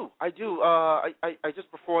 I do. I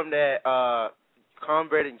just performed at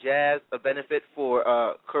Cornbread and Jazz, a benefit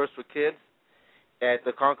for Curse for Kids at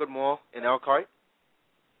the Concord Mall in Elkhart.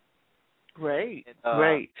 Great, and,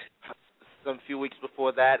 great. Some few weeks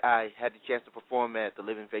before that, I had the chance to perform at the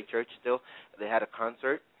Living Faith Church still. They had a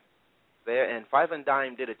concert there, and Five and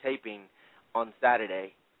Dime did a taping on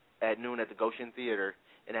Saturday at noon at the Goshen Theater,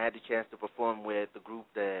 and I had the chance to perform with the group,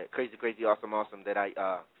 the Crazy Crazy Awesome Awesome, that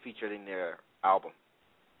I featured in their album.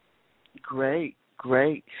 Great,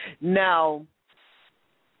 great. Now,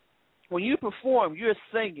 when you perform, you're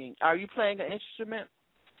singing. Are you playing an instrument?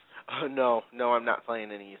 No, I'm not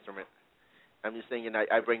playing any instrument. I'm just singing.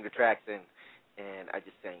 I bring the tracks in, and I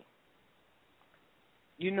just sing.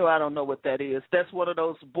 You know I don't know what that is. That's one of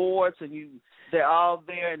those boards, and they're all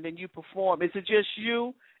there, and then you perform. Is it just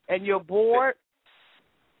you and your board?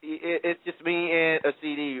 It's just me and a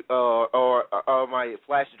CD or my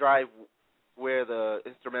flash drive where the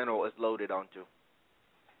instrumental is loaded onto.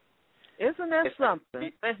 Isn't that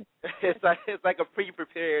something? It's like a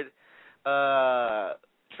pre-prepared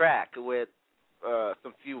track with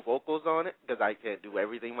some few vocals on it, because I can't do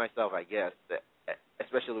everything myself, I guess,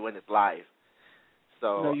 especially when it's live.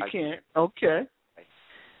 So no, you can't. Okay.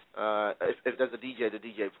 If there's a DJ, the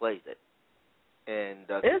DJ plays it. And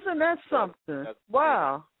isn't that something?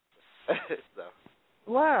 Wow. So.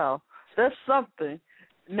 Wow, that's something.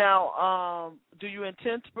 Now, do you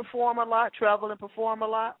intend to perform a lot, travel and perform a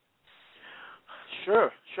lot?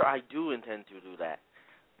 Sure. I do intend to do that.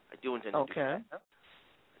 I do intend to do that. Okay. I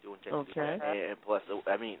do intend to do that. And plus,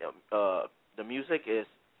 I mean, the music is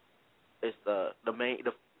the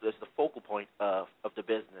focal point of the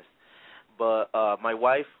business. But my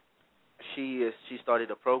wife, she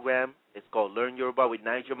started a program. It's called Learn Yoruba with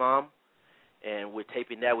Niger Mom, and we're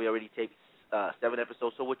taping that. We already taped 7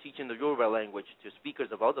 episodes, so we're teaching the Yoruba language to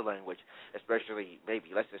speakers of other language, especially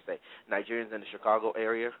maybe, let's just say, Nigerians in the Chicago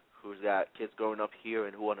area who's got kids growing up here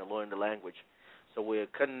and who want to learn the language. So we're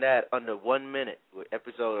cutting that under 1 minute.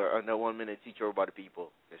 Episode or under 1 minute, teach Yoruba to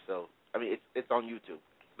people. So, I mean, it's on YouTube.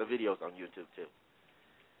 The video's on YouTube, too.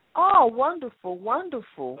 Oh, wonderful,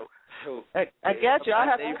 wonderful. So, I got you. I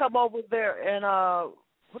have to come over there and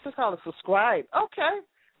what they call it, subscribe. Okay,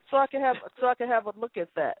 so I can have a look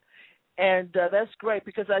at that, and that's great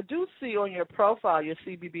because I do see on your profile, your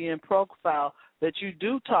CBBN profile, that you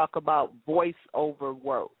do talk about voice-over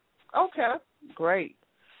work. Okay, great.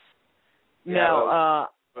 Yeah, now,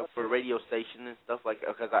 for radio station and stuff like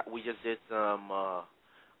that, because we just did some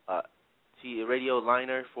radio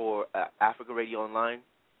liner for Africa Radio Online.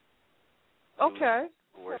 Okay.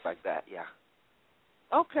 Work like that, yeah.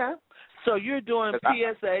 Okay. So you're doing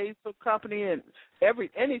PSAs for company and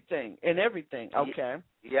anything. Okay.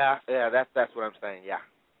 Yeah, that's what I'm saying.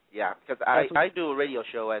 Yeah. Because I do a radio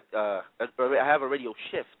show I have a radio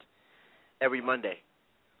shift every Monday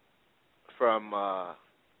from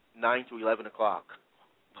 9 to 11 o'clock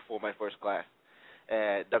before my first class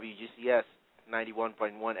at WGCS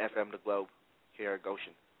 91.1 FM The Globe here at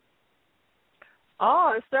Goshen.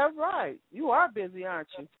 Oh, is that right? You are busy, aren't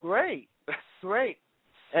you? Great.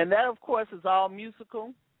 And that, of course, is all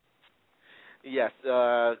musical? Yes.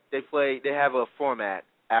 They have a format,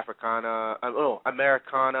 Americana,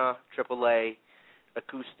 AAA,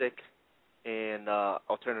 acoustic, and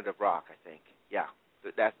alternative rock, I think. Yeah,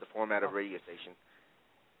 that's the format of radio station.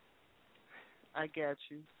 I got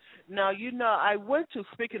you. Now, I went to,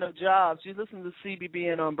 speaking of jobs, you listen to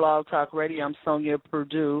CBBN on Blog Talk Radio. I'm Sonja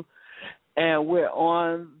Perdue, and we're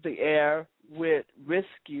on the air with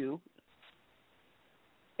Rescue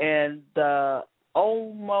and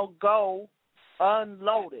Omogo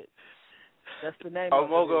Unloaded. That's the name of it.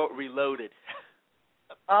 Omogo Reloaded.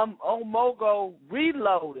 Omogo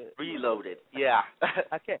Reloaded. Reloaded, yeah.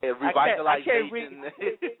 I can't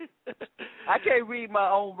read my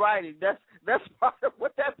own writing. That's part of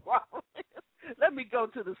what that problem is. Let me go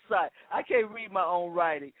to the site. I can't read my own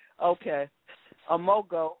writing. Okay.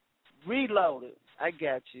 Omogo Reloaded. I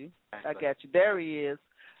got you. There he is,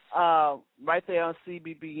 right there on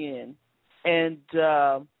CBBN. And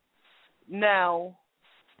now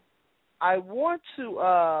I want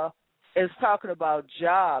to is talking about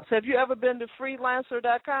jobs. Have you ever been to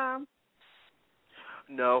freelancer.com?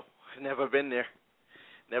 No, never been there.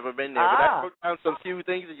 But I wrote down some few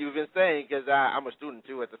things that you've been saying because I'm a student,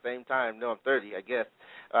 too, at the same time. No, I'm 30, I guess.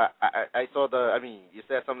 I saw you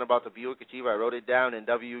said something about the Buick Achiever. I wrote it down in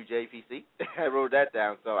WJPC. I wrote that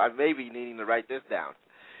down, so I may be needing to write this down.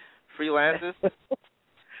 Freelancers?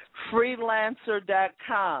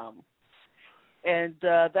 Freelancer.com. And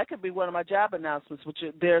that could be one of my job announcements, which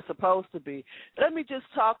they're supposed to be. Let me just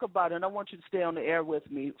talk about it, and I want you to stay on the air with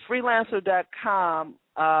me. Freelancer.com,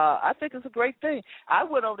 I think it's a great thing. I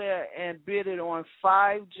went over there and bidded on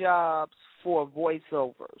 5 jobs for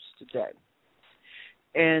voiceovers today.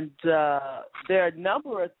 And there are a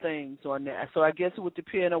number of things on there. So I guess it would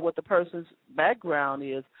depend on what the person's background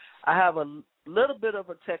is. I have a little bit of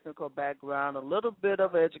a technical background, a little bit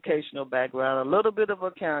of an educational background, a little bit of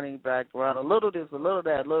accounting background, a little this, a little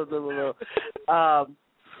that, a little.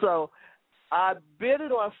 So I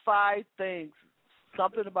bidded on 5 things,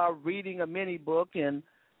 something about reading a mini book and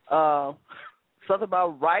something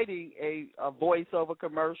about writing a voiceover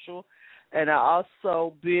commercial. And I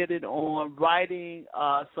also bidded on writing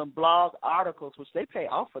some blog articles, which they pay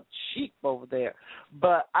awful cheap over there.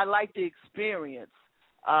 But I like the experience.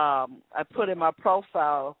 I put in my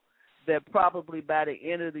profile that probably by the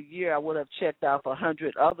end of the year I would have checked off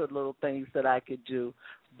 100 other little things that I could do.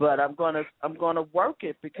 But I'm gonna work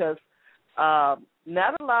it because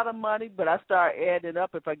not a lot of money, but I start adding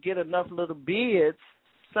up. If I get enough little bids,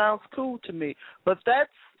 sounds cool to me. But that's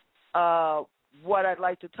what I'd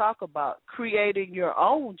like to talk about, creating your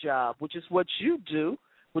own job, which is what you do,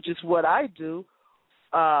 which is what I do.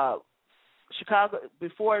 Chicago,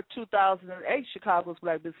 before 2008, Chicago's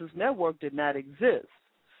Black Business Network did not exist.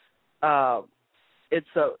 It's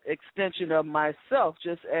an extension of myself,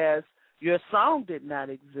 just as your song did not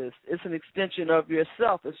exist. It's an extension of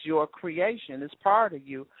yourself. It's your creation. It's part of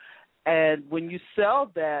you. And when you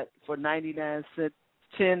sell that for 99 cents,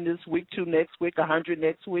 10 this week, 2 next week, 100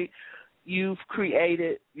 next week, you've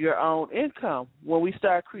created your own income. When we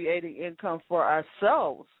start creating income for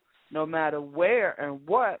ourselves, no matter where and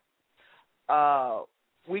what,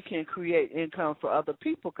 we can create income for other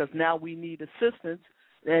people because now we need assistance.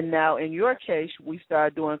 And now in your case, we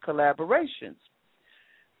start doing collaborations.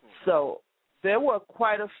 So there were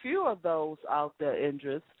quite a few of those out there,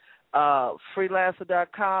 Idris.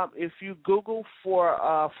 Freelancer.com, if you Google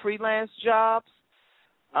for freelance jobs,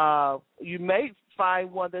 you may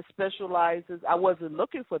find one that specializes. I wasn't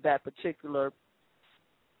looking for that particular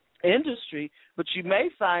industry, but you may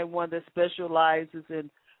find one that specializes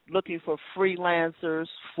in looking for freelancers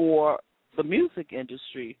for the music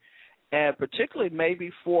industry, and particularly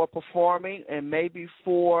maybe for performing and maybe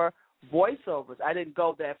for voiceovers. I didn't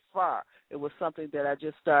go that far. It was something that I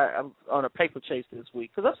just started. I was on a paper chase this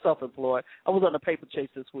week because I'm self-employed. I was on a paper chase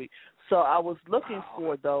this week. So I was looking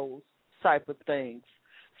for those type of things.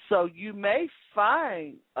 So you may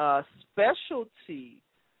find specialty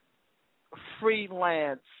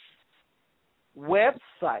freelance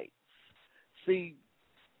websites. See,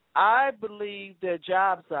 I believe there are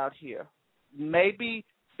jobs out here. Maybe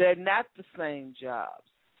they're not the same jobs.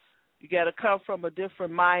 You got to come from a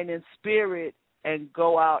different mind and spirit and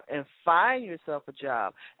go out and find yourself a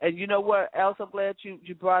job. And you know what else I'm glad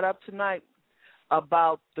you brought up tonight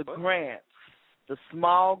about the grants, the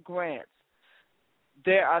small grants.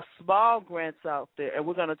 There are small grants out there, and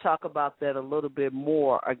we're going to talk about that a little bit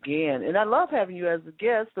more again. And I love having you as a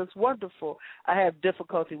guest. That's wonderful. I have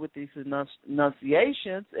difficulty with these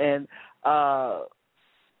enunciations, and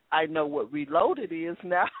I know what Reloaded is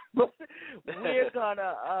now, but we're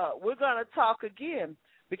gonna talk again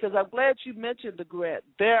because I'm glad you mentioned the grant.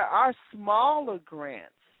 There are smaller grants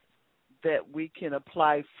that we can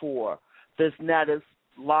apply for that's not as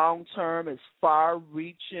long-term, as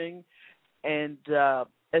far-reaching, and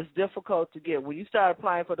it's difficult to get. When you start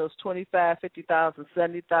applying for those $25,000, $50,000,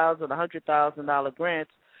 $70,000, $100,000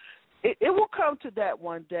 grants, it will come to that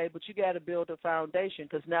one day, but you got to build a foundation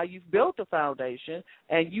because now you've built a foundation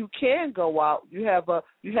and you can go out. You have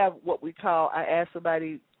what we call. I asked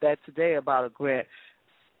somebody that today about a grant,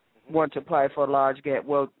 want to apply for a large grant.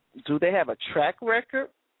 Well, do they have a track record?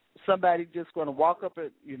 Somebody just going to walk up and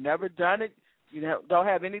you've never done it, don't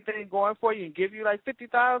have anything going for you and give you like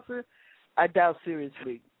 $50,000? I doubt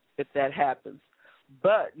seriously if that happens.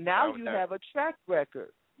 But now you have a track record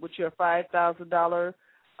with your $5,000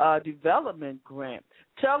 development grant.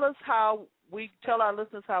 Tell our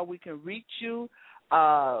listeners how we can reach you,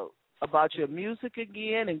 about your music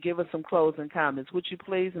again, and give us some closing comments. Would you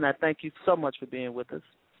please? And I thank you so much for being with us.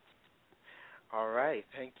 All right.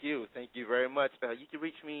 Thank you. Thank you very much. You can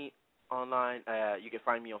reach me online. You can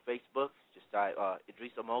find me on Facebook. Just type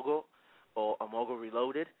Idris Amogo or Amogo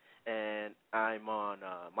Reloaded. And I'm on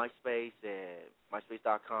MySpace at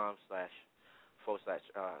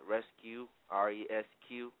myspace.com/rescue,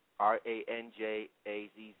 RESQ,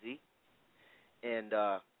 RANJAZZ. And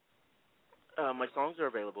my songs are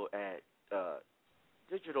available at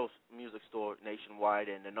digital music store nationwide,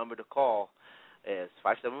 and the number to call is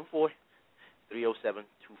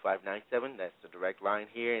 307-2597. That's the direct line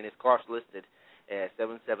here, and it's cost listed at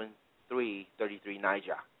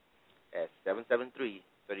 773-33-NIJA. At 773-33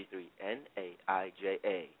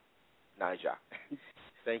 NAIJA. NIJA.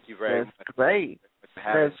 Thank you very much. Great.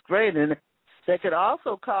 That's great. And they could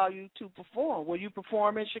also call you to perform. Will you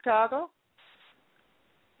perform in Chicago?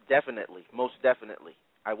 Definitely. Most definitely.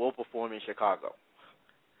 I will perform in Chicago.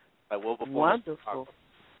 I will perform in Chicago.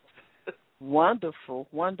 Wonderful.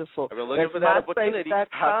 Wonderful. I've been looking for that opportunity.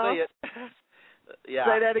 I'll say it. Yeah.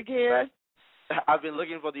 Say that again. I've been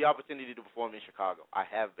looking for the opportunity to perform in Chicago. I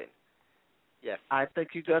have been. Yes. I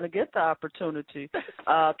think you're going to get the opportunity.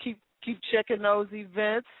 Keep checking those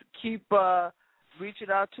events. Keep reaching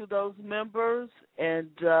out to those members, and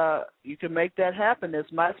you can make that happen.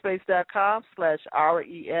 It's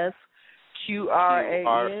myspace.com/RESQRANJAZZ.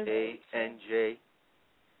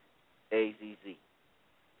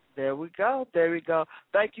 There we go.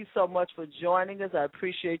 Thank you so much for joining us. I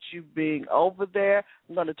appreciate you being over there.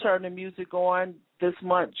 I'm going to turn the music on this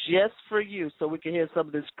month just for you so we can hear some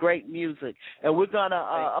of this great music. And we're going to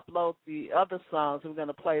upload the other songs. We're going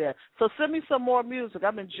to play that. So send me some more music.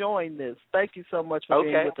 I'm enjoying this. Thank you so much for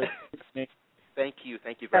being with us. Thank you.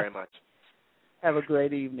 Thank you very much. Have a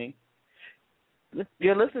great evening.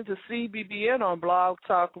 You're listening to CBBN on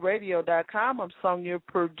blogtalkradio.com. I'm Sonja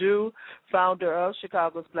Perdue, founder of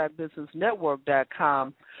Chicago's Black Business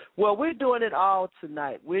Network.com. Well, we're doing it all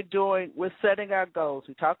tonight. We're setting our goals.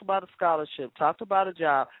 We talked about a scholarship, talked about a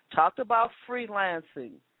job, talked about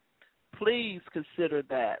freelancing. Please consider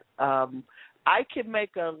that. I can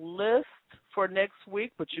make a list for next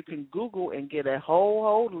week, but you can Google and get a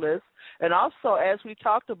whole list. And also, as we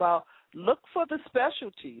talked about, look for the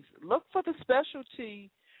specialties. Look for the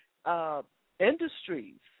specialty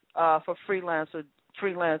industries for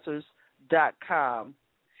freelancers.com.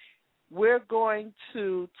 We're going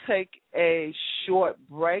to take a short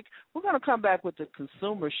break. We're going to come back with the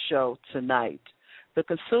Consumer Show tonight. The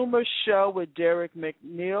Consumer Show with Derek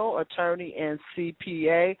McNeil, attorney and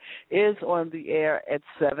CPA, is on the air at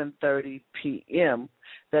 7:30 p.m.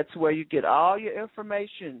 That's where you get all your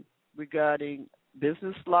information regarding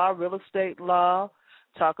business law, real estate law.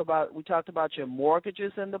 We talked about your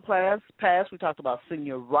mortgages in the past. We talked about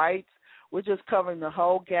senior rights. We're just covering the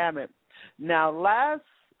whole gamut. Now,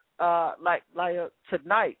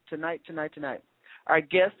 tonight, our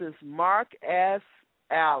guest is Mark S.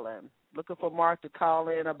 Allen. Looking for Mark to call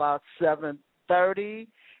in about 7:30,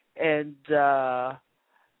 and I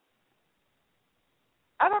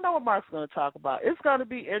don't know what Mark's going to talk about. It's going to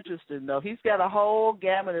be interesting, though. He's got a whole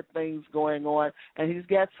gamut of things going on, and he's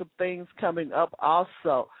got some things coming up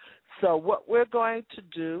also. So what we're going to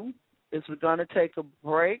do is we're going to take a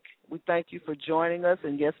break. We thank you for joining us,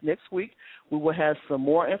 and yes, next week we will have some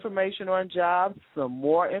more information on jobs, some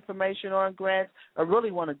more information on grants. I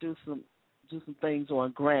really want to do some things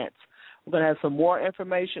on grants. We're going to have some more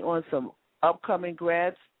information on some upcoming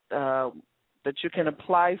grants that you can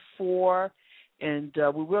apply for. And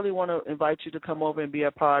we really want to invite you to come over and be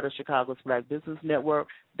a part of Chicago's Black Business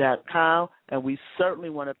Network.com. And we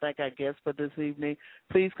certainly want to thank our guests for this evening.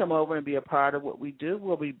 Please come over and be a part of what we do.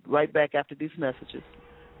 We'll be right back after these messages.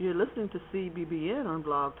 You're listening to CBBN on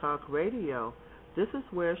Blog Talk Radio. This is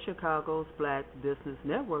where Chicago's Black Business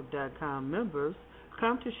Network.com members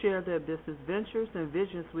come to share their business ventures and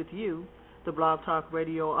visions with you, the Blog Talk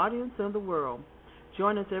Radio audience and the world.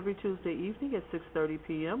 Join us every Tuesday evening at 6:30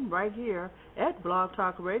 p.m. right here at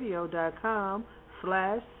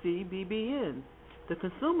blogtalkradio.com/CBBN. The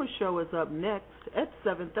Consumer Show is up next at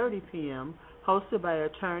 7:30 p.m., hosted by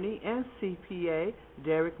attorney and CPA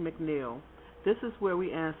Derek McNeil. This is where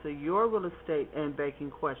we answer your real estate and banking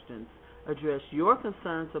questions, address your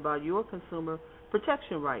concerns about your consumer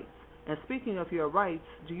protection rights. And speaking of your rights,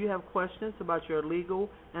 do you have questions about your legal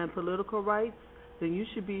and political rights? Then you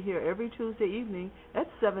should be here every Tuesday evening at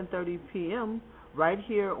 7:30 p.m. right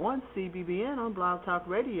here on CBBN on Blog Talk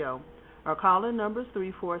Radio. Our call-in number is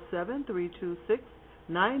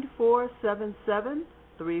 347-326-9477,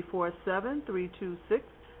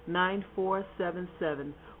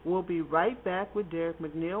 347-326-9477. We'll be right back with Derek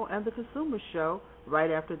McNeil and the Consumer Show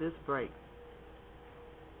right after this break.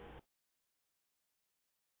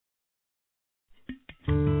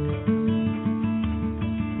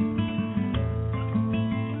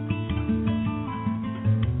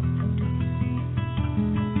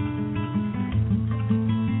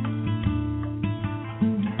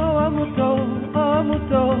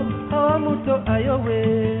 Amuto ayowe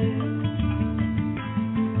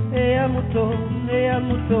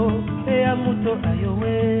amuto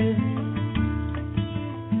ayowe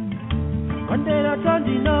Wandera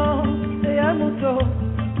tandino amuto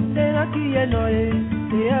Ondena kienoe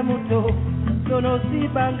ya muto sono si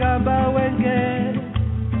bangamba wenge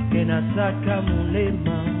kena saka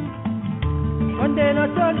mulema. Ondena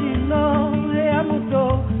tolino ya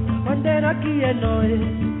muto ondena kienoe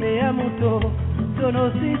ya muto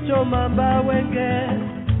sono si chomamba wenge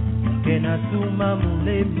kena suma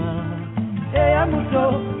mulema. Ya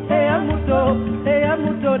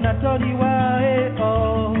muto natoliwa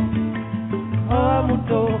oh. Oh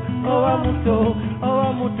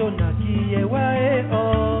amuto nakiye wae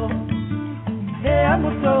oh.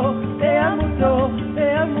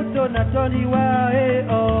 Amuto natoli wae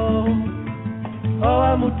oh. Oh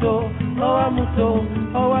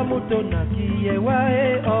amuto nakiye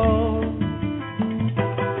wae oh.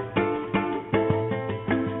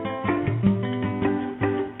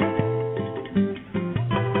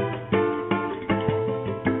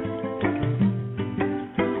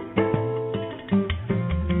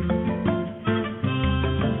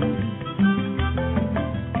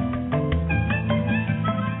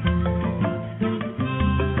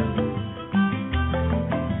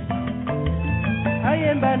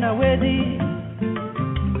 Ayembana wedi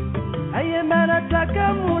ayembana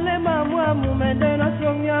taka mule mamwa mumende na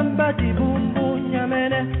sonyamba dibumbu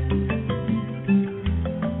nyamene.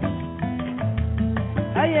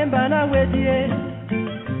 Ayembana wedi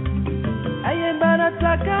ayembana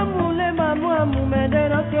taka mule mamwa mumende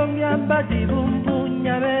na sonyamba dibumbu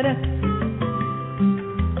nyamene.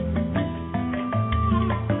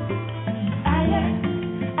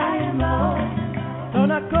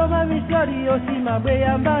 Tona koma misori osima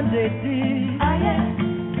bweya mbandeti.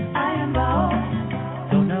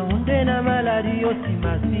 Tona unde na malari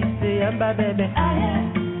osima sise yamba bebe.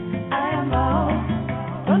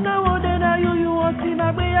 Tona unde na yuyu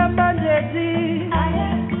osima bweya mbandeti.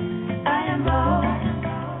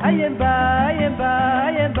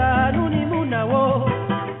 Ayemba nuni muna wo.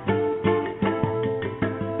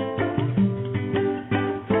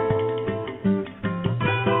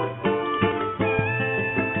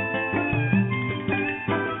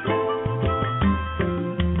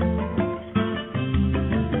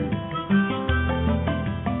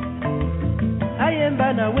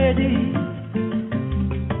 Ayembana wedi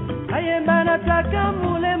ayembana taka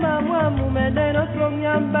mule mamwa mumende no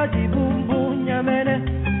sonyamba dibumbu nyamene.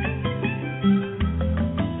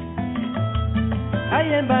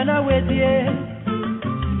 Ayembana wedi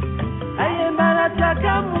ayembana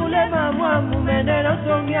taka mule mamwa mumende no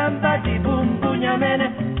sonyamba dibumbu nyamene.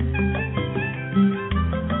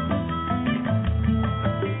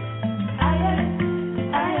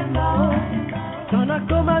 Tona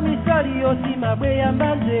koma misari osima bweya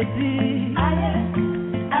mbandeti.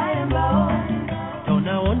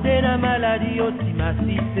 Tona onde na malari osima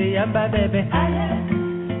sise yamba bebe.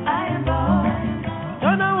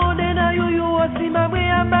 Tona onde na yuyu osima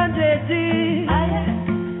bweya mbandeti.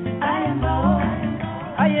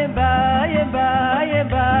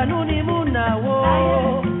 Ayemba nuni muna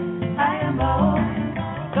wo.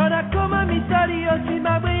 Tona koma misari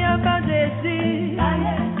osima bweya mbandeti.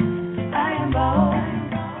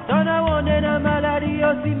 Tona wonde na malari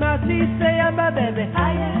osima sise yamba bebe.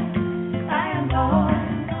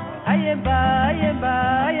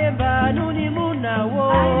 Ayemba nuni muna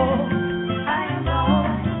wo.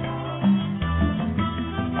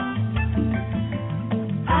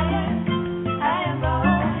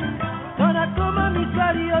 Tona koma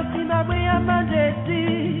misari osima bweya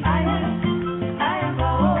mbandeti.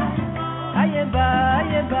 Ayemba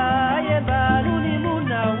nuni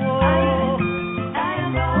muna wo.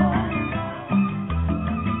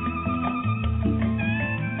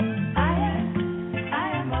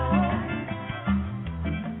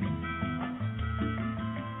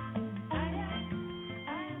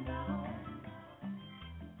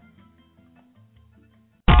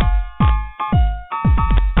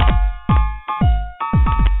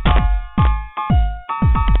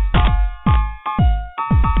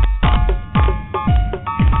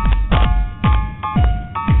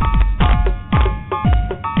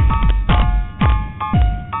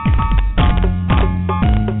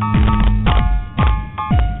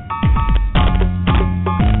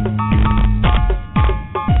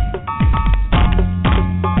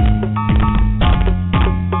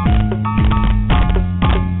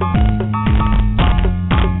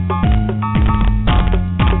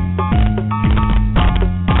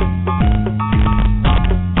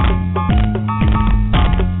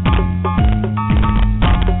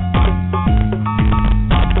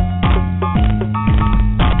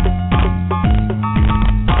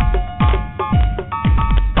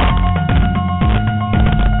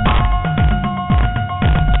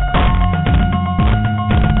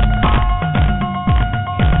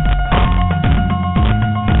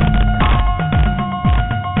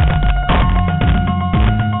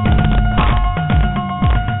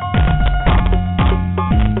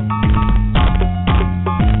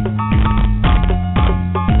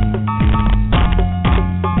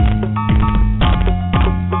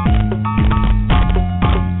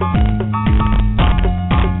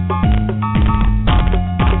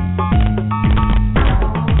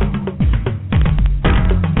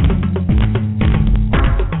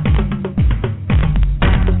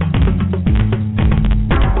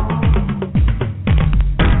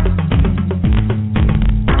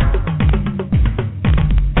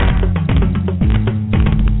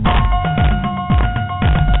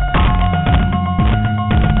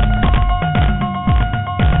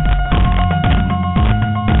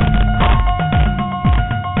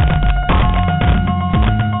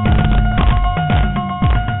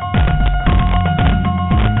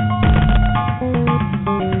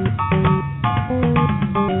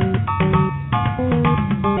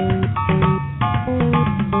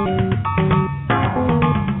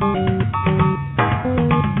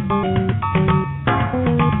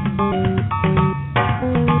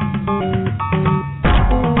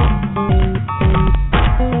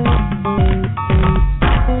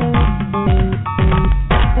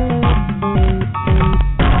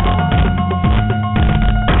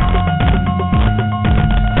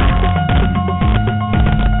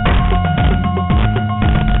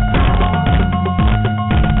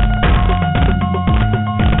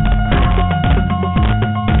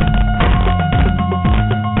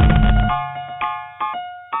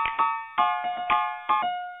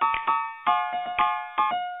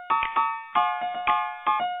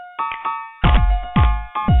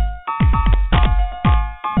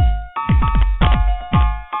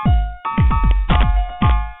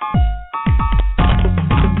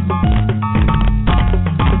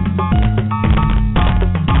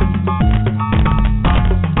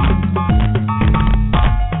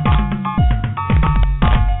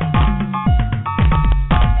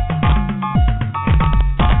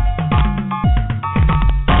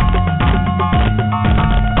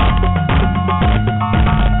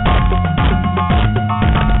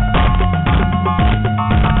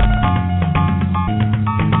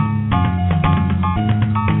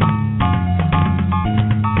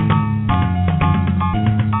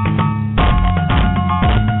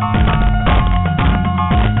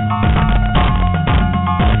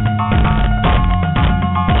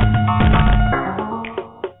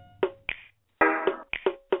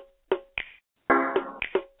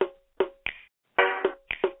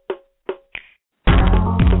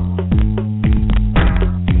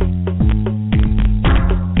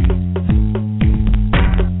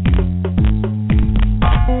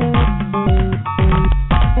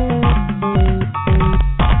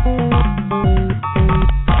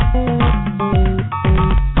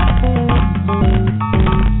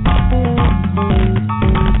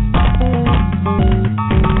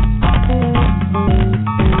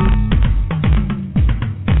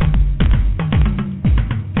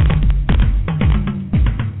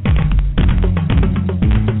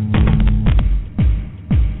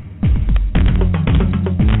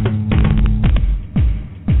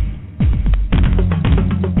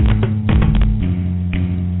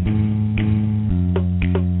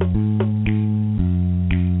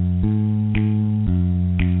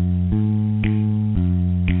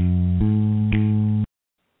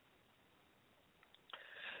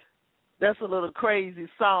 That's a little crazy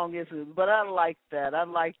song, isn't it? But I like that. I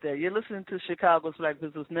like that. You're listening to Chicago's Black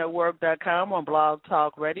Business Network.com on Blog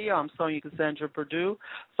Talk Radio. I'm Sonja Cassandra Perdue,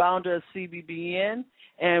 founder of CBBN,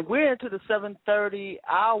 and we're into the 7:30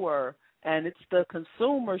 hour, and it's the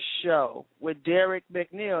Consumer Show with Derek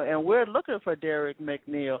McNeil, and we're looking for Derek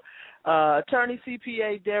McNeil. Attorney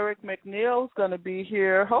CPA Derek McNeil is going to be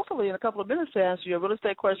here hopefully in a couple of minutes to answer your real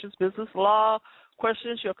estate questions, business law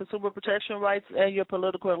questions, your consumer protection rights, and your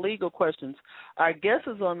political and legal questions. Our guest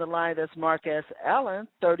is on the line. That's Mark S. Allen,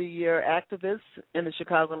 30-year activist in the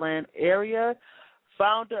Chicagoland area,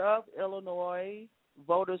 founder of Illinois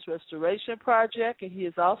Voters Restoration Project, and he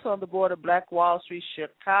is also on the board of Black Wall Street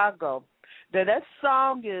Chicago. Now, that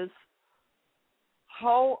song is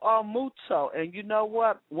Ho Muto, and you know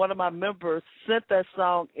what? One of my members sent that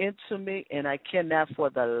song into me, and I cannot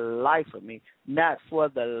for the life of me,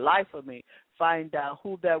 find out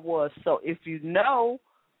who that was. So if you know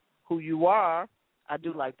who you are, I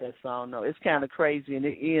do like that song, though. It's kind of crazy, and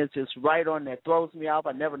it ends just right on there. Throws me off.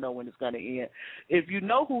 I never know when it's going to end. If you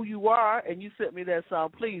know who you are and you sent me that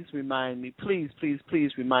song, please remind me. Please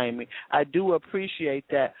remind me. I do appreciate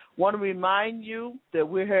that. Want to remind you that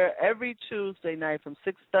we're here every Tuesday night from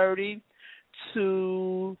 6:30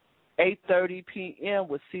 to 8:30 p.m.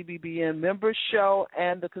 with CBBN Members Show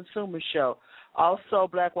and the Consumer Show. Also,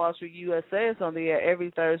 Black Wall Street USA is on the air every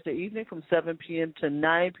Thursday evening from 7 p.m. to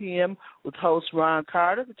 9 p.m. with host Ron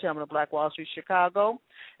Carter, the chairman of Black Wall Street Chicago,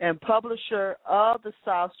 and publisher of the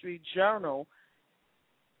South Street Journal.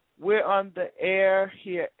 We're on the air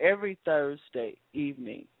here every Thursday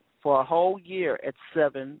evening for a whole year at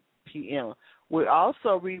 7 p.m. We're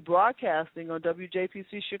also rebroadcasting on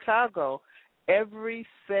WJPC Chicago every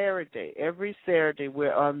Saturday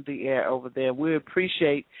we're on the air over there. We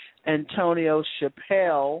appreciate Antonio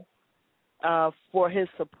Chappelle for his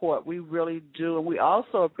support. We really do. And we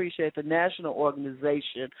also appreciate the National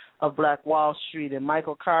Organization of Black Wall Street and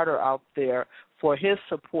Michael Carter out there for his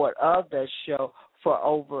support of that show for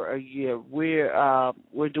over a year. We're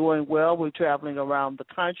doing well. We're traveling around the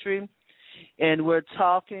country, and we're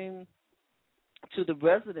talking to the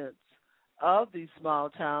residents of these small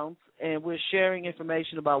towns, and we're sharing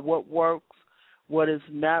information about what works, what is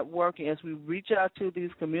not working. As we reach out to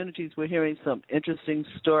these communities, we're hearing some interesting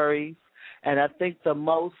stories, and I think the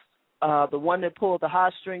one that pulled the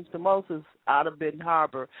heartstrings the most is out of Benton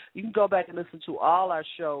Harbor. You can go back and listen to all our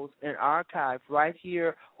shows in archive right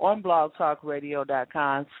here on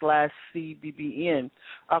blogtalkradio.com/CBBN.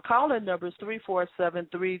 Our call-in number is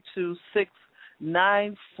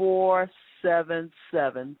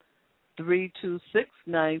 347-326-9477.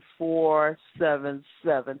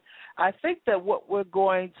 326-9477. I think that what we're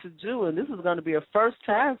going to do, and this is going to be a first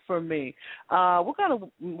time for me, we're going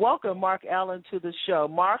to welcome Mark Allen to the show.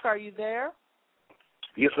 Mark, are you there?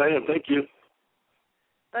 Yes, I am. Thank you.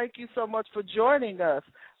 Thank you so much for joining us.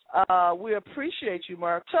 We appreciate you,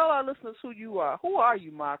 Mark. Tell our listeners who you are. Who are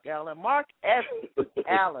you, Mark Allen? Mark S.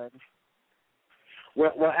 Allen.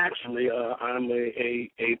 Well, actually, I'm a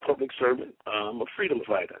public servant. I'm a freedom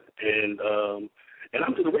fighter, and I'm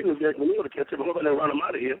to the witness that when you go to catch him, I'm going to run him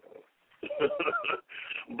out of here.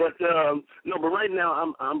 But right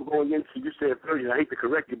now I'm going into. You said 30. I hate to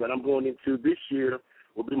correct you, but I'm going into this year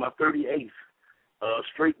will be my 38th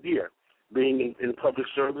straight year being in public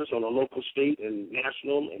service on a local, state, and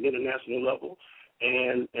national and international level.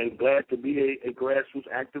 And glad to be a grassroots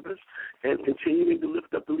activist and continuing to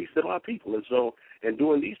lift up the least of our people. And so, and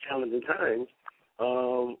during these challenging times,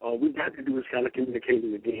 we've got to do is kind of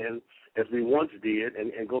communicating again as we once did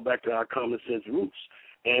and go back to our common sense roots,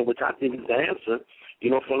 and which I think is the answer,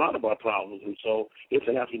 for a lot of our problems. And so it's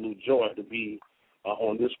an absolute joy to be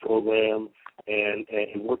on this program and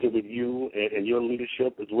working with you and your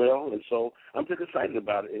leadership as well. And so I'm just excited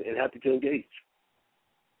about it and happy to engage.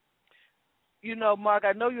 Mark,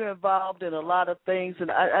 I know you're involved in a lot of things,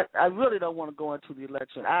 and I really don't want to go into the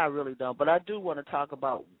election. I really don't. But I do want to talk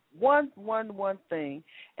about one thing,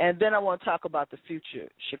 and then I want to talk about the future,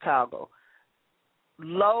 Chicago.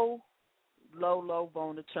 Low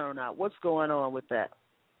voter turnout. What's going on with that?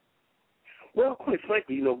 Well, quite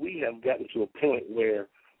frankly, we have gotten to a point where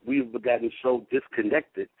we've gotten so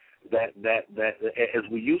disconnected that as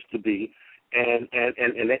we used to be, and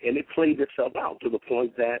it played itself out to the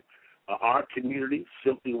point that our community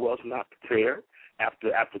simply was not prepared.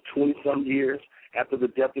 After 20-some years, after the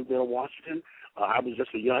death of Bill Washington, I was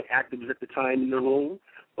just a young activist at the time in the room,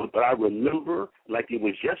 but I remember like it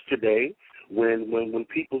was yesterday when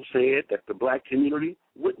people said that the black community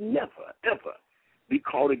would never, ever be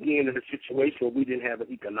caught again in a situation where we didn't have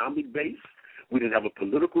an economic base, we didn't have a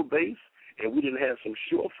political base, and we didn't have some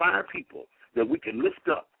surefire people that we could lift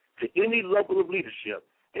up to any level of leadership,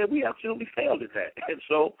 and we absolutely failed at that. And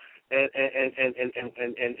so,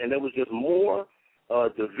 and there was just more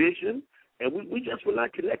division, and we just were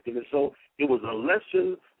not connected. And so it was a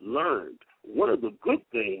lesson learned. One of the good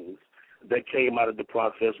things that came out of the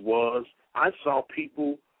process was I saw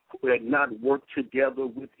people who had not worked together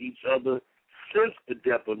with each other since the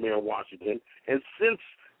death of Mayor Washington and since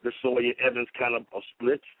the Sawyer Evans kind of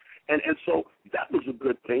splits. And so that was a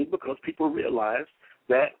good thing because people realized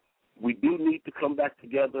that we do need to come back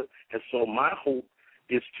together. And so my hope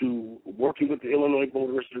is to, working with the Illinois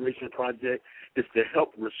Voter Restoration Project, is to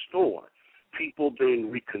help restore people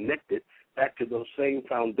being reconnected back to those same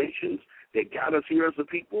foundations that got us here as a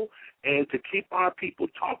people, and to keep our people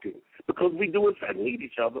talking, because we do in fact need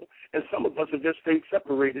each other, and some of us have just stayed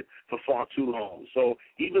separated for far too long. So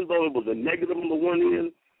even though it was a negative on the one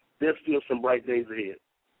end, there's still some bright days ahead.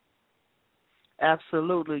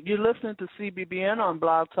 Absolutely. You're listening to CBBN on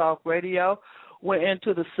Blog Talk Radio. We're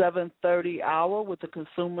into the 7:30 hour with the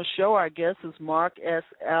Consumer Show. Our guest is Mark S.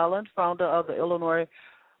 Allen, founder of the Illinois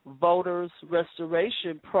Voters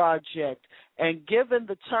Restoration Project. And given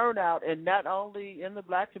the turnout, and not only in the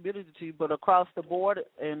black community, but across the board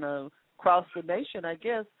and across the nation, I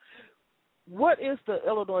guess, what is the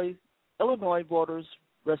Illinois Voters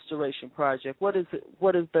Restoration Project? What is it?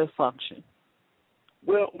 What is their function?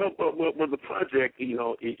 Well, the project,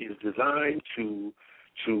 is designed to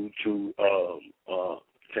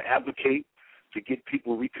advocate, to get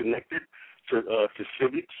people reconnected to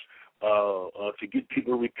civics, to get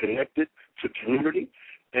people reconnected to community,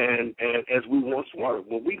 and as we once were.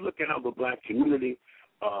 When we look at how the black community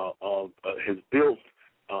has built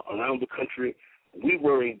around the country, we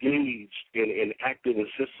were engaged in active and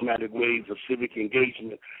systematic ways of civic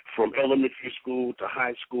engagement from elementary school to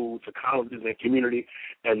high school to colleges and community.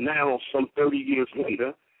 And now, some 30 years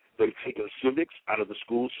later, they've taken civics out of the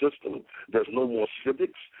school system. There's no more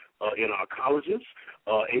civics in our colleges.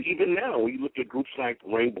 And even now, when you look at groups like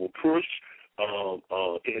Rainbow Push,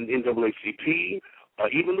 NAACP,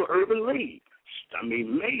 even the Urban League,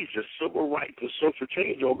 major civil rights and social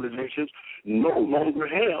change organizations no longer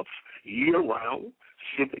have year-round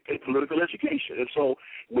civic and political education. And so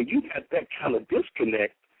when you have that kind of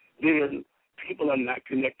disconnect, then people are not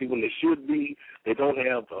connected when they should be. They don't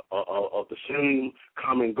have the same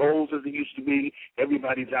common goals as they used to be.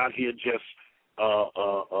 Everybody's out here just,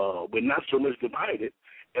 we're not so much divided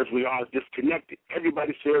as we are disconnected.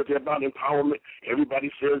 Everybody says they're about empowerment. Everybody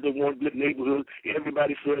says they want good neighborhoods.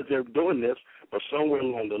 Everybody says they're doing this, but somewhere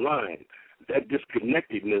along the line, that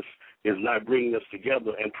disconnectedness is not bringing us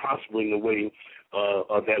together and prospering the way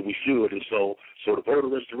that we should. And so the Voter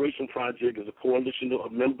Restoration Project is a coalition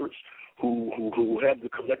of members who have the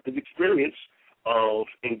collective experience of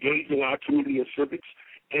engaging our community in civics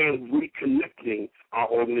and reconnecting our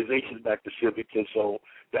organizations back to civics. And so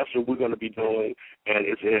that's what we're going to be doing. And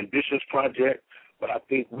it's an ambitious project, but I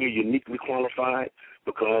think we're uniquely qualified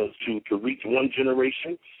because to reach one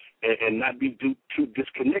generation and not be too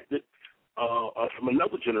disconnected from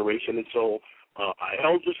another generation. And so our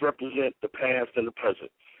elders represent the past and the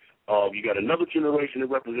present. You got another generation that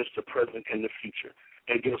represents the present and the future.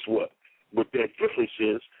 And guess what? With their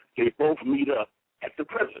differences, they both meet up at the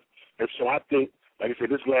present. And so I think, like I said,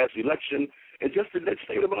 this last election and just the next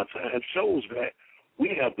state of our time shows that we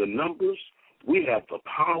have the numbers, we have the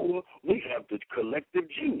power, we have the collective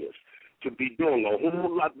genius to be doing a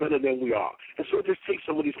whole lot better than we are. And so it just takes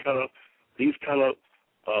some of these kind of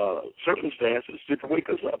circumstances to wake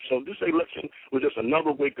us up. So this election was just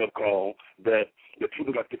another wake-up call that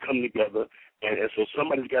people got to come together, and so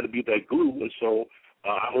somebody's got to be that glue. And so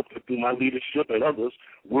I hope that through my leadership and others,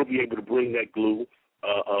 we'll be able to bring that glue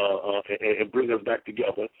and bring us back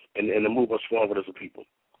together and to move us forward as a people.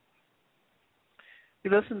 You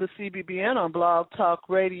listen to CBBN on Blog Talk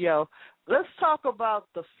Radio. Let's talk about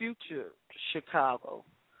the future Chicago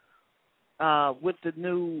with the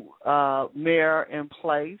new mayor in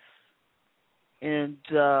place. And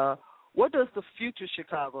what does the future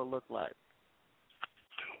Chicago look like?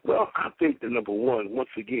 Well, I think that number one, once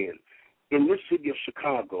again, in this city of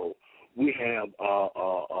Chicago, we have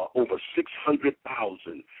over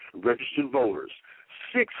 600,000 registered voters,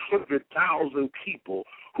 600,000 people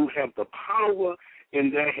who have the power in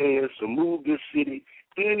their hands to move this city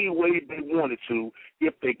any way they wanted to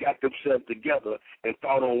if they got themselves together and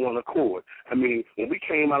thought on one accord. I mean, when we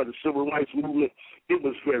came out of the civil rights movement, it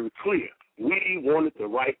was very clear. We wanted the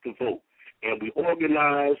right to vote, and we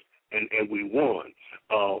organized and we won.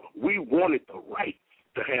 We wanted the right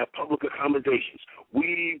to have public accommodations.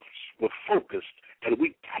 We were focused, and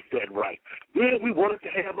we got that right. Then we wanted to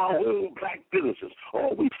have our own black businesses.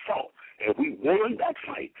 Oh, we fought, and we won that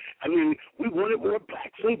fight. mean, we wanted more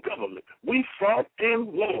blacks in government. We fought and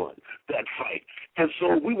won that fight. And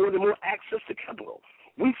so we wanted more access to capital.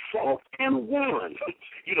 We fought and won,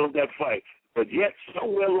 that fight. But yet,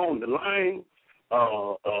 somewhere along the line,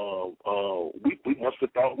 we must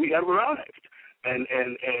have thought we had arrived and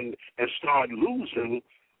started losing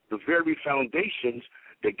the very foundations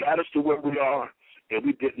that got us to where we are, and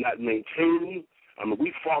we did not maintain. I mean,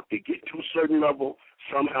 we fought to get to a certain level,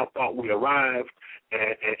 somehow thought we arrived,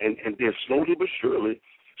 and then slowly but surely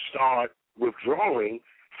start withdrawing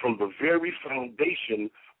from the very foundation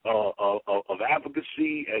of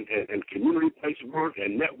advocacy and community-based work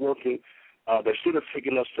and networking that should have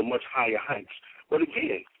taken us to much higher heights. But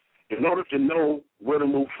again, in order to know where to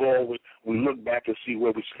move forward, we look back and see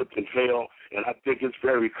where we slipped and fell, and I think it's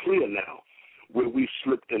very clear now where we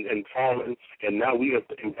slipped and fallen, and now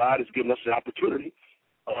and God has given us the opportunity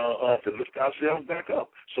to lift ourselves back up.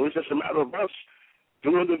 So it's just a matter of us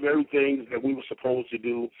doing the very things that we were supposed to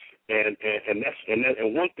do, and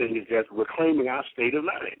one thing is that reclaiming our state of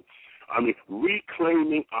mind. I mean,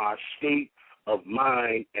 reclaiming our state of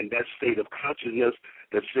mind and that state of consciousness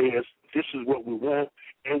that says this is what we want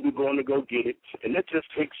and we're going to go get it. And that just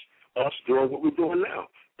takes us doing what we're doing now,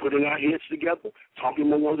 putting our heads together,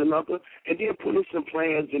 talking to one another, and then putting some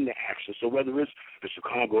plans into action. So whether it's the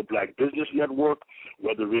Chicago Black Business Network,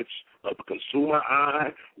 whether it's the Consumer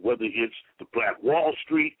Eye, whether it's the Black Wall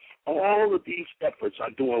Street, all of these efforts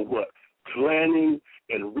are doing what? Planning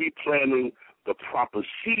and replanting the proper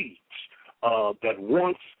seeds that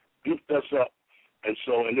once built us up.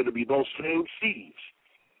 And it'll be those same seeds,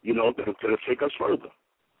 that'll take us further.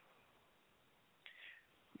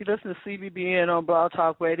 You listen to CBBN on Blog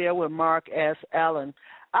Talk Radio with Mark S. Allen.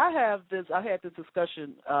 I had this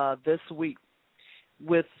discussion this week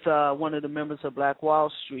with one of the members of Black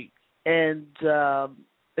Wall Street, and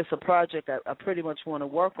it's a project I pretty much want to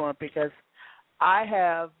work on because I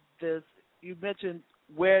have this. You mentioned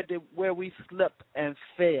where we slip and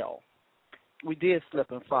fail. We did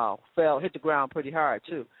slip and fell, hit the ground pretty hard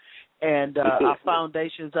too, and our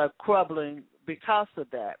foundations are crumbling because of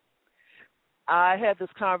that. I had this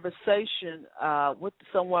conversation with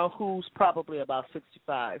someone who's probably about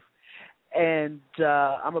 65, and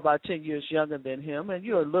I'm about 10 years younger than him, and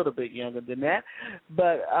you're a little bit younger than that.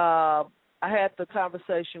 But I had the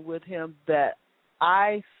conversation with him that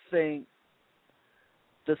I think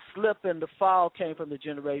the slip and the fall came from the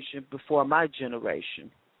generation before my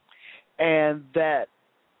generation, and that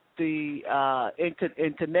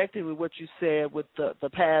in connecting with what you said with the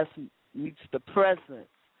past meets the present,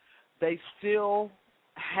 they still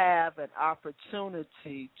have an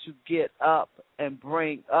opportunity to get up and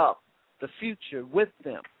bring up the future with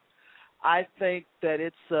them. I think that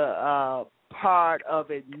it's a part of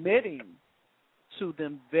admitting to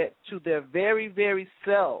them, to their very, very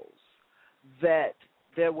selves, that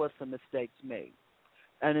there were some mistakes made.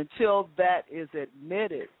 And until that is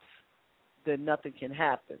admitted, then nothing can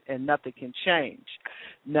happen and nothing can change.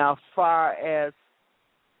 Now, far as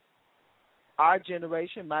our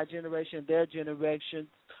generation, my generation, their generation,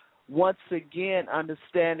 once again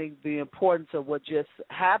understanding the importance of what just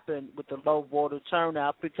happened with the low voter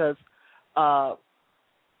turnout, because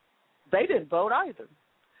they didn't vote either.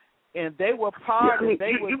 And they were part of,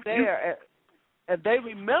 they were there, and they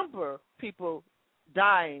remember people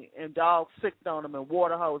dying and dogs sicked on them and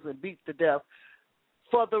water hoses and beat to death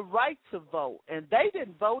for the right to vote, and they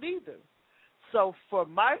didn't vote either. So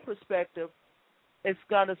from my perspective, it's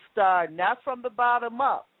going to start not from the bottom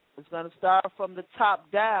up. It's going to start from the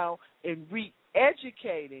top down in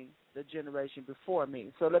re-educating the generation before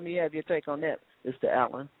me. So let me have your take on that, Mr.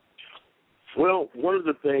 Allen. Well, one of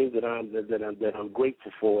the things that I'm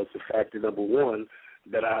grateful for is the fact that, number one,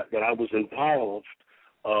 that I was involved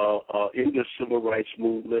in the civil rights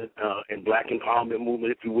movement and black empowerment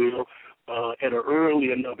movement, if you will, at an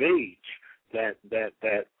early enough age that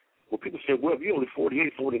well, people say, well, if you're only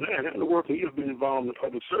 48, 49, how in the world can you have been involved in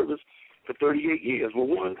public service for 38 years? Well,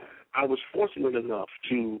 one, I was fortunate enough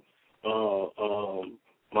to,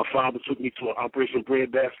 my father took me to an Operation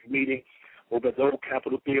Breadbasket meeting over at the old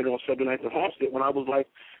Capitol Theater on 79th and Halsted when I was like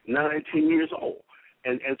 9, 10 years old.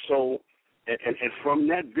 And from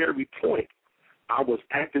that very point, I was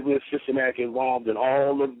actively and systematically involved in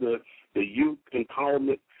all of the youth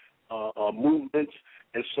empowerment movements.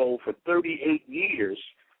 And so for 38 years,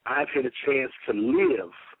 I've had a chance to live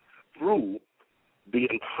through the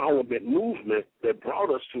empowerment movement that brought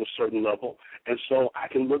us to a certain level. And so I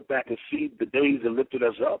can look back and see the days that lifted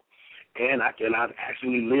us up, and I've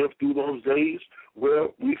actually lived through those days where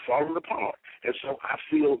we've fallen apart. And so I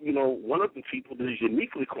feel, one of the people that is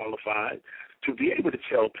uniquely qualified to be able to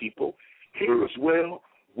tell people, here as well,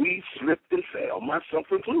 we slipped and fell, myself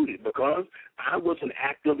included, because I was an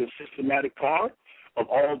active and systematic part of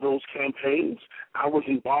all those campaigns. I was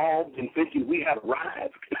involved in thinking we had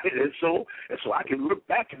arrived, and so I can look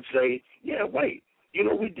back and say, yeah, wait,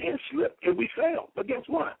 we did slip and we failed, but guess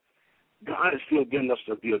what? God is still giving us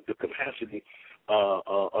the capacity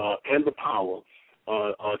and the power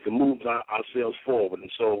to move ourselves forward,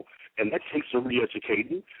 and that takes a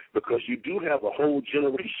re-educating, because you do have a whole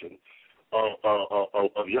generation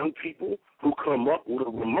of young people who come up with a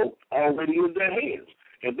remote already in their hands,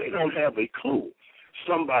 and they don't have a clue.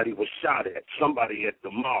 Somebody was shot at, somebody at the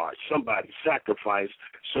march, somebody sacrificed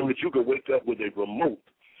so that you could wake up with a remote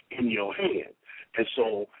in your hand. And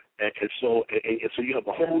so you have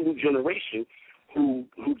a whole new generation who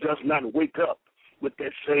does not wake up with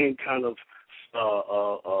that same kind of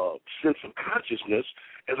sense of consciousness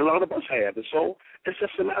as a lot of us have. And so it's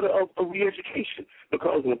just a matter of re-education,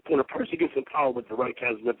 because when a person gets empowered with the right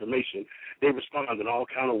kinds of information, they respond in all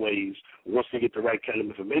kind of ways once they get the right kind of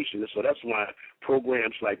information. And so that's why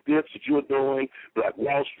programs like this that you're doing, Black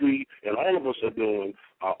Wall Street, and all of us are doing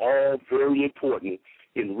are all very important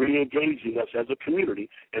in re-engaging us as a community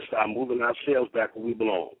and start moving ourselves back where we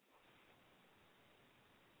belong.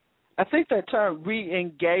 I think that term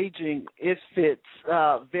re-engaging, it fits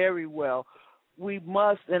very well. We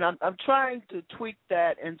must, and I'm trying to tweak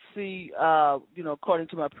that and see, according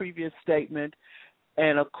to my previous statement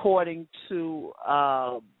and according to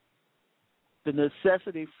the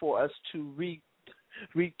necessity for us to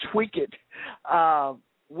retweak it,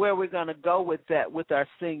 where we're going to go with that with our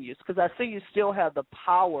seniors, because our seniors still have the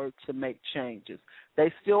power to make changes.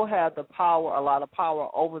 They still have the power, a lot of power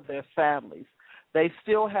over their families. They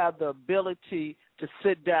still have the ability to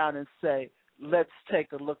sit down and say, let's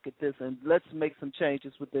take a look at this and let's make some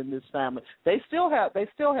changes within this family. They still have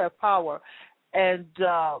power. And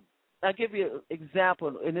I'll give you an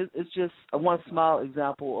example, and it's just one small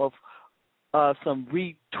example of some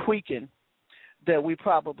retweaking that we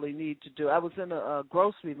probably need to do. I was in a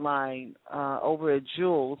grocery line over at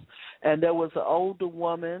Jules, and there was an older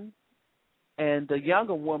woman and a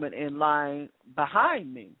younger woman in line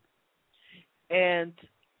behind me. And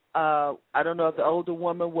I don't know if the older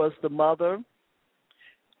woman was the mother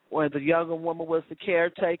or the younger woman was the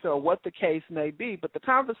caretaker or what the case may be, but the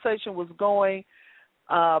conversation was going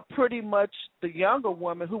pretty much the younger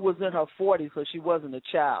woman, who was in her 40s, so she wasn't a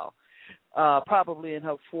child, probably in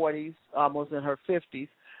her 40s, almost in her 50s,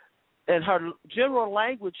 and her general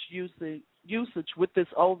language usage with this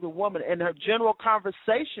older woman and her general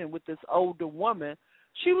conversation with this older woman,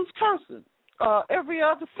 she was cursing every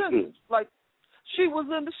other sentence, like she was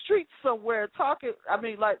in the street somewhere talking. I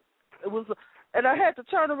mean, like it was, and I had to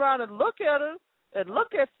turn around and look at her and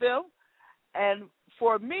look at them. And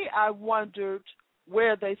for me, I wondered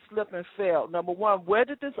where they slipped and fell. Number one, where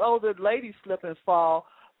did this older lady slip and fall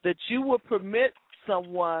that you would permit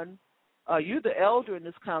someone, you the elder in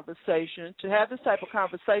this conversation, to have this type of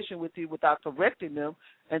conversation with you without correcting them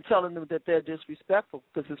and telling them that they're disrespectful,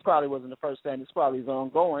 because this probably wasn't the first time, this probably is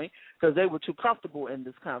ongoing, because they were too comfortable in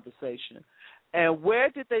this conversation. And where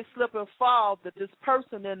did they slip and fall that this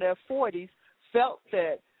person in their 40s felt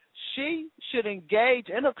that she should engage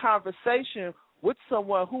in a conversation with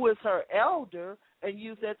someone who is her elder and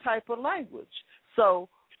use that type of language? So,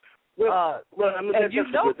 I mean, and you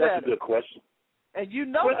know better. That's a good question. And you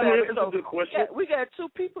know better. That's a good question. We got two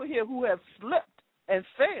people here who have slipped and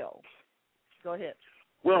failed. Go ahead.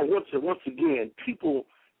 Well, once again, people.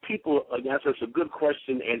 That's a good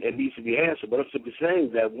question and needs to be answered. But I'm simply saying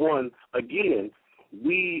that, one, again,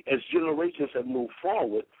 we as generations have moved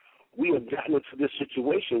forward, we have gotten into this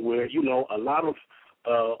situation where, a lot of,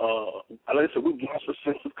 like I said, we've lost a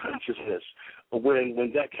sense of consciousness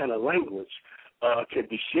when that kind of language can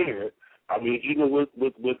be shared. I mean, even with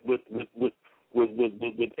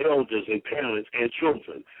elders and parents and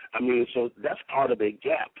children. I mean, so that's part of a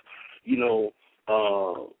gap,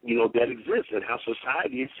 that exists, and how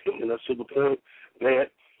society is taking us to the point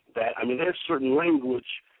that I mean, there's certain language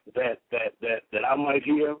that I might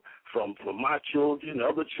hear from my children,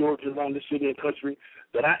 other children around the city and country,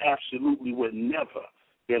 that I absolutely would never,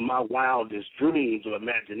 in my wildest dreams or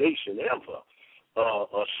imagination, ever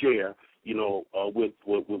share, with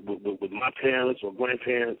my parents or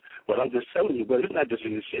grandparents. But I'm just telling you, but it's not just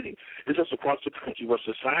in the city. It's just across the country where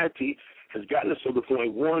society has gotten us to the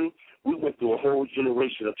point, one, we went through a whole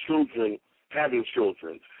generation of children having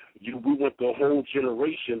children. We went through a whole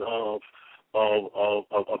generation of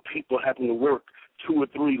people having to work 2 or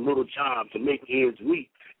 3 little jobs to make ends meet,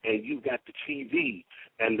 and you've got the TV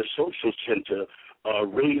and the social center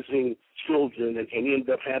raising children and end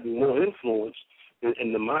up having more influence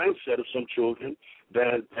in the mindset of some children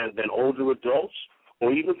than older adults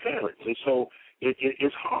or even parents. And so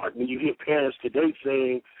it's hard when you hear parents today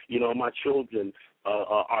saying, my children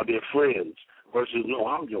are their friends versus, no,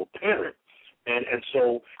 I'm your parent. And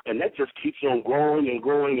that just keeps on growing and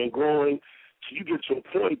growing and growing till you get to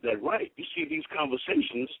a point that, right, you see these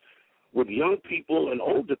conversations with young people and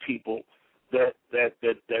older people that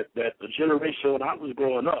the generation when I was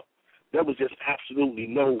growing up, there was just absolutely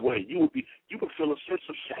no way. You would feel a sense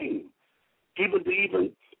of shame. Even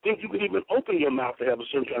think you could even open your mouth to have a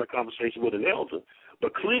certain kind of conversation with an elder.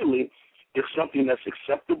 But clearly, it's something that's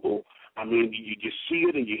acceptable. I mean, you just see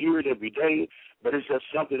it and you hear it every day, but it's just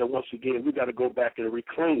something that, once again, we got to go back and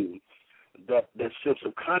reclaim that sense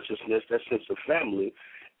of consciousness, that sense of family,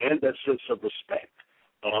 and that sense of respect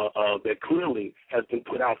that clearly has been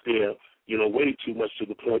put out there, way too much to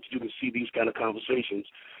the point that you can see these kind of conversations,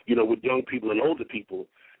 with young people and older people.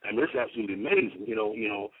 I mean, it's absolutely amazing,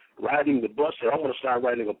 riding the bus. I want to start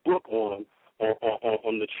writing a book on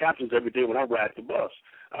the chapters every day when I ride the bus.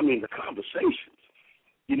 I mean, the conversations,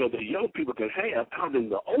 the young people can have out in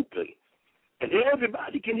the open, and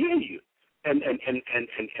everybody can hear you. And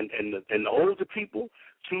the older people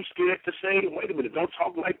too scared to say, wait a minute, don't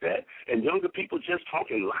talk like that. And younger people just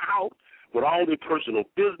talking loud with all their personal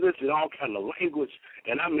business and all kind of language.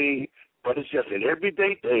 And I mean, but it's just an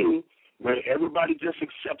everyday thing where everybody just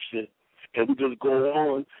accepts it, and we just go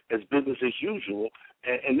on as business as usual,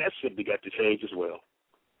 and that simply got to change as well.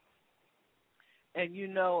 And you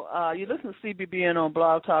listen to CBBN on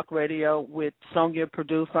Blog Talk Radio with Sonja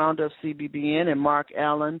Perdue, founder of CBBN, and Mark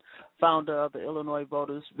Allen, founder of the Illinois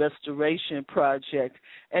Voters Restoration Project.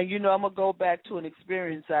 And, I'm going to go back to an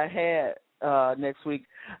experience I had next week.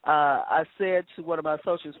 I said to one of my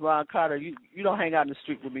associates, Ron Carter, you don't hang out in the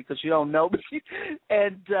street with me because you don't know me.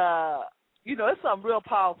 And, it's something real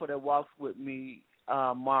powerful that walks with me,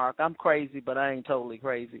 Mark. I'm crazy, but I ain't totally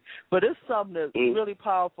crazy. But it's something that really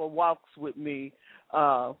powerful walks with me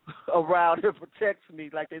around and protects me,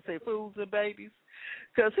 like they say, fools and babies.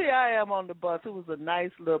 Because here I am on the bus. It was a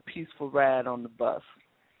nice little peaceful ride on the bus.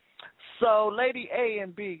 So Lady A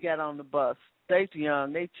and B got on the bus. They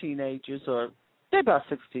young, they teenagers, or they about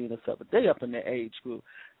 16 or something. They up in their age group.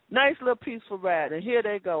 Nice little peaceful ride, and here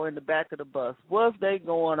they go in the back of the bus. What's they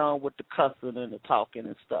going on with the cussing and the talking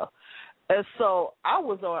and stuff? And so I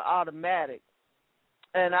was on automatic,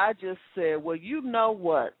 and I just said, well, you know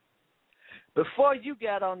what? Before you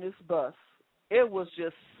got on this bus, it was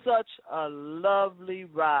just such a lovely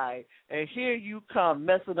ride, and here you come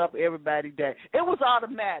messing up everybody's day. It was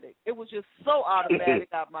automatic. It was just so automatic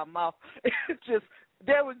out my mouth. It just,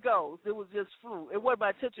 there it goes. It was just flew. It wasn't my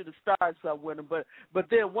intention to start something with them, but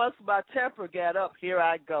then once my temper got up, here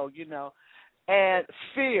I go, And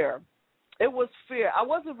fear. It was fear. I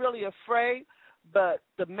wasn't really afraid, but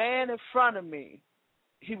the man in front of me,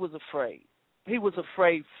 he was afraid. He was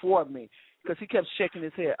afraid for me because he kept shaking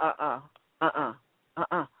his head.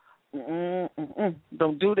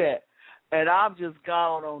 Don't do that. And I'm just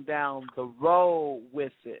gone on down the road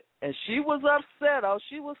with it. And she was upset. Oh,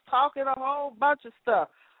 she was talking a whole bunch of stuff.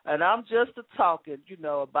 And I'm just talking,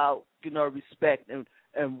 about, respect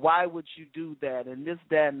and why would you do that and this,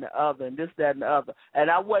 that, and the other and this, that, and the other. And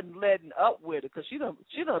I wasn't letting up with it because she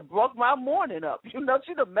done broke my morning up. She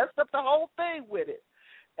done messed up the whole thing with it.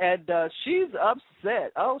 And she's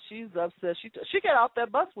upset. Oh, she's upset. She got off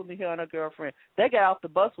that bus with me, her and her girlfriend. They got off the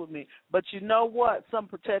bus with me. But you know what?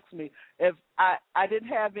 Something protects me. If I didn't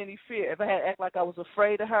have any fear, if I had act like I was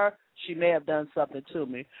afraid of her, she may have done something to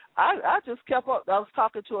me. I just kept up. I was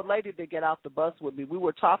talking to a lady that got off the bus with me. We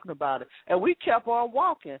were talking about it, and we kept on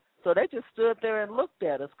walking. So they just stood there and looked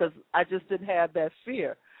at us because I just didn't have that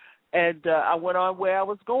fear. And I went on where I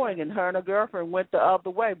was going, and her and her girlfriend went the other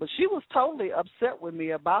way. But she was totally upset with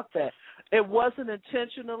me about that. It wasn't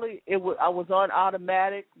intentionally. I was on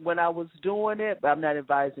automatic when I was doing it, but I'm not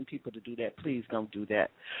advising people to do that. Please don't do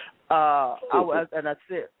that. And I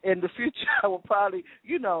said, in the future, I will probably,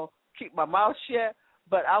 keep my mouth shut.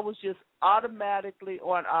 But I was just automatically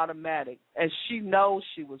on automatic. And she knows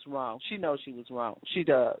she was wrong. She knows she was wrong. She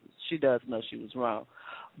does. She does know she was wrong.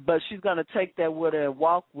 But she's going to take that with her and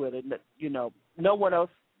walk with it. No one else,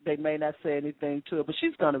 they may not say anything to her, but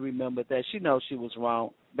she's going to remember that. She knows she was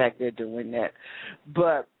wrong back there doing that.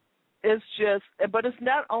 But it's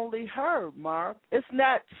not only her, Mark. It's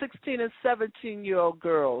not 16 and 17-year-old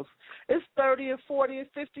girls. It's 30 and 40 and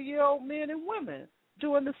 50-year-old men and women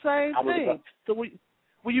doing the same thing. So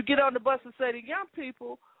when you get on the bus and say to young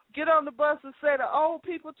people, get on the bus and say to old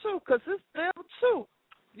people, too, because it's them, too.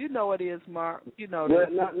 You know it is, Mark. You know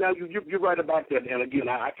that. Now you're right about that. And, again,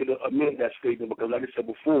 I could amend that statement because, like I said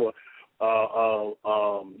before,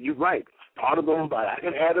 you're right. Part of them, but I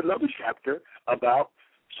can add another chapter about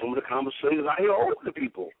some of the conversations I hear older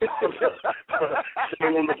people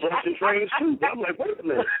saying on the bus and trains too. I'm like, wait a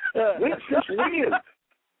minute, since when?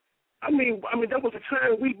 I mean, that was a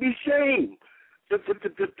time we'd be shamed. Let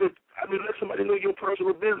somebody know your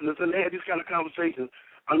personal business and they had these kind of conversations.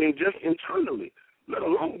 I mean, just internally, let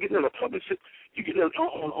alone getting in a public. You get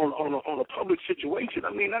on a public situation.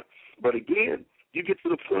 I mean, but again, you get to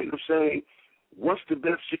the point of saying, what's the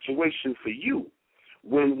best situation for you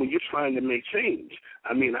when you're trying to make change?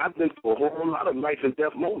 I mean, I've been through a whole lot of life and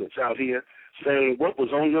death moments out here saying what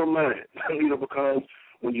was on your mind. Because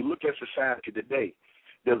when you look at society today,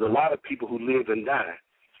 there's a lot of people who live and die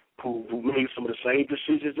who made some of the same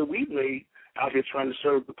decisions that we've made out here trying to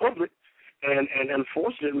serve the public. And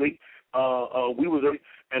unfortunately,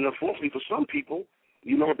 unfortunately for some people,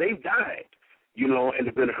 they've died, and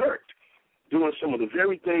have been hurt doing some of the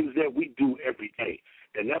very things that we do every day.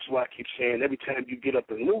 And that's why I keep saying every time you get up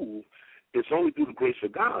and move, it's only through the grace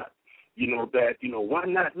of God, why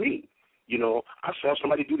not me? I saw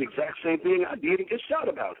somebody do the exact same thing I did and get shot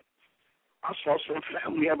about it. I saw some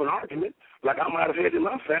family have an argument like I might have had in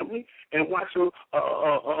my family and watch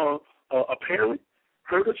a parent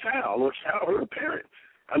hurt a child or a child hurt a parent.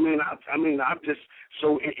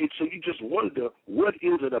 So you just wonder, what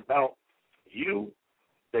is it about you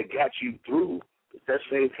that got you through that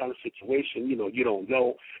same kind of situation? You don't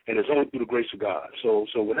know, and it's only through the grace of God. So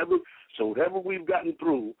whatever we've gotten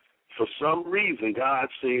through, for some reason, God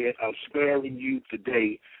said, I'm sparing you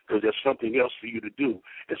today because there's something else for you to do.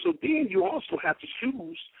 And so then you also have to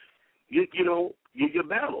choose, your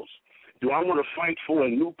battles. Do I want to fight for a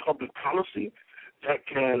new public policy that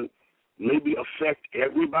can maybe affect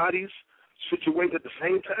everybody's situation at the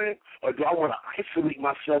same time? Or do I want to isolate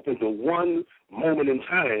myself into one moment in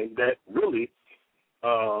time that really,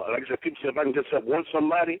 like I said, people say if I can just help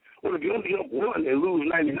somebody, well, if you only help one and lose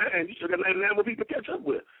 99, you still got 99 more people to catch up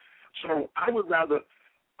with. So I would rather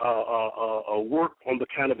work on the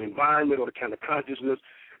kind of environment or the kind of consciousness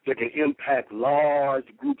that can impact large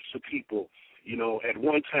groups of people, at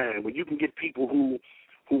one time. When you can get people who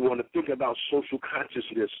want to think about social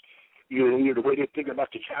consciousness, the way they think about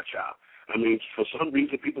the cha-cha. I mean, for some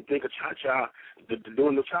reason, people think of cha-cha,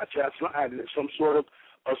 doing the cha-cha slide is some sort of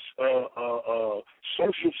a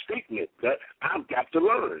social statement that I've got to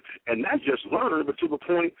learn. And not just learn, but to the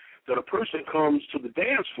point that a person comes to the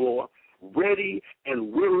dance floor ready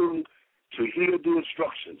and willing to hear the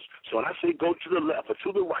instructions. So when I say go to the left or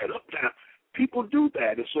to the right, up, down, people do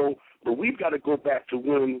that. And so, but we've got to go back to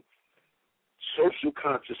when social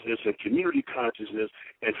consciousness and community consciousness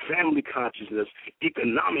and family consciousness,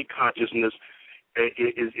 economic consciousness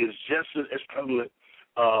is just as prevalent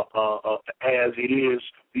as it is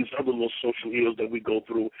these other little social ills that we go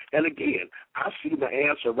through. And again, I see the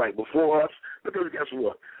answer right before us, because guess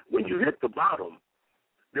what? When you hit the bottom,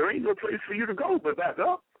 there ain't no place for you to go but back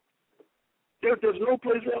up. There's no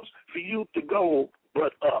place else for you to go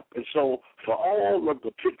but up. And so for all of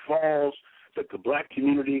the pitfalls that the black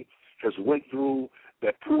community has went through,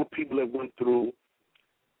 that poor people have went through,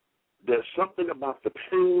 there's something about the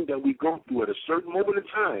pain that we go through at a certain moment in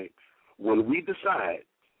time when we decide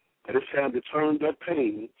that it's time to turn that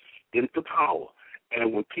pain into power.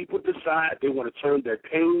 And when people decide they want to turn that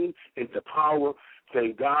pain into power,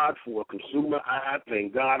 thank God for a consumer eye,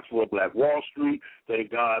 thank God for a Black Wall Street,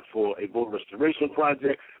 thank God for a voter restoration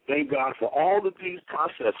project, thank God for all of these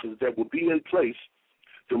processes that will be in place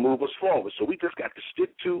to move us forward. So we just got to stick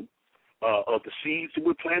to the seeds that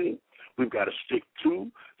we're planting. We've got to stick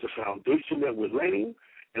to the foundation that we're laying.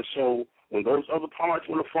 And so when those other parts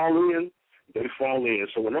want to fall in, they fall in.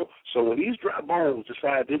 So when these dry bones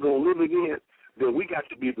decide they're going to live again, then we got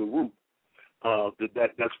to be the root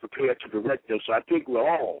that's prepared to direct them. So I think we're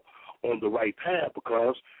all on the right path,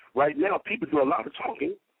 because right now people do a lot of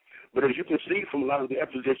talking, but as you can see from a lot of the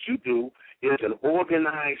efforts that you do, it's an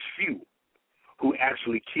organized few who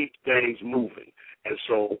actually keep things moving. And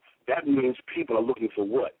so that means people are looking for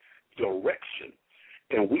what? Direction.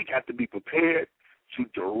 And we got to be prepared to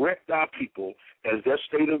direct our people as their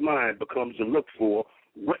state of mind becomes to look for,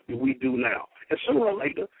 what do we do now? And sooner or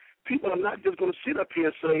later, people are not just going to sit up here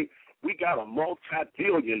and say, we got a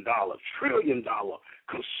multi-billion-dollar, trillion-dollar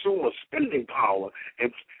consumer spending power.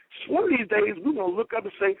 And one of these days, we're going to look up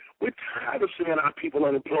and say, we're tired of seeing our people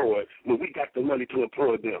unemployed when we got the money to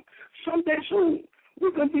employ them. Someday soon,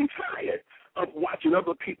 we're going to be tired of watching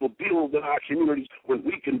other people build in our communities when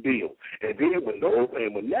we can build. And then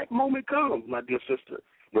when that moment comes, my dear sister,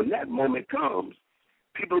 when that moment comes,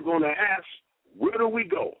 people are going to ask, where do we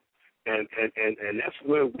go? And that's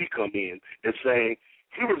where we come in and saying,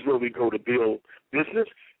 Here's where we go to build business.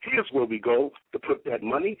 Here's where we go to put that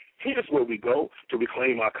money. Here's where we go to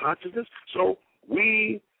reclaim our consciousness. So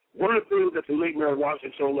one of the things that the late Mary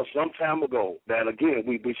Washington told us some time ago, that, again,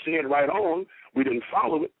 we said right on, we didn't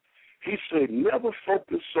follow it. He said, never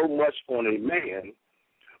focus so much on a man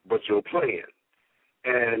but your plan.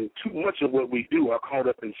 And too much of what we do are caught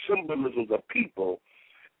up in symbolisms of people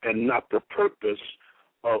and not the purpose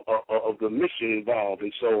of the mission involved.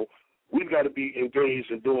 And so we've got to be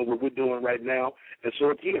engaged in doing what we're doing right now. And so,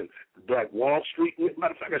 again, Black Wall Street,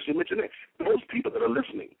 matter of fact, I should mention that, those people that are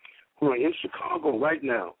listening who are in Chicago right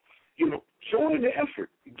now, join the effort.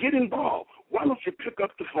 Get involved. Why don't you pick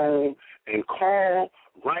up the phone and call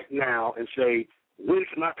right now and say, when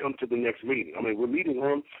can I come to the next meeting? I mean, we're meeting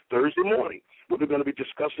on Thursday morning. We're going to be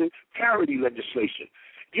discussing parity legislation.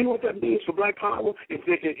 You know what that means for Black power and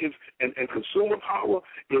consumer power?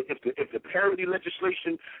 If the parity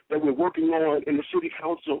legislation that we're working on in the city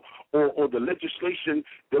council or the legislation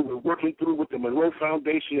that we're working through with the Monroe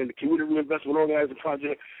Foundation and the Community Reinvestment Organizing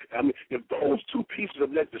Project, I mean, if those two pieces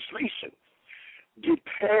of legislation get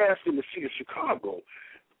passed in the city of Chicago,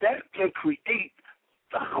 that can create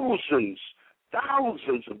thousands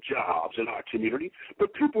of jobs in our community,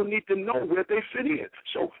 but people need to know where they fit in.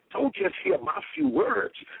 So don't just hear my few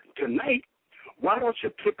words tonight. Why don't you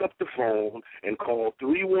pick up the phone and call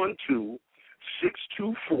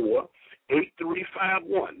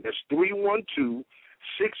 312-624-8351. That's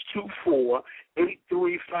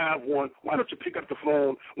 312-624-8351. Why don't you pick up the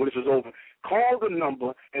phone when this is over? Call the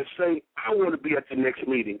number and say, I want to be at the next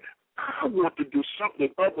meeting. I want to do something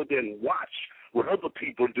other than watch what other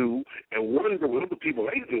people do and wonder what other people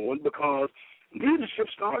ain't doing, because leadership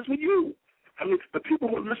starts with you. I mean, the people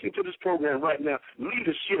who are listening to this program right now,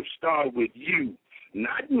 leadership starts with you,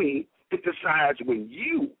 not me. It decides when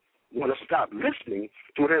you want to stop listening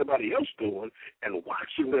to what everybody else doing and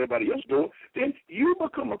watching what everybody else doing, then you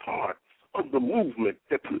become a part of the movement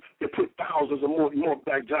that put thousands of more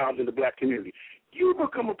Black jobs in the Black community. You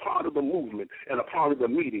become a part of the movement and a part of the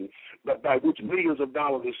meeting by which millions of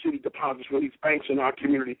dollars in city deposits from these banks in our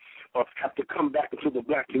community have to come back into the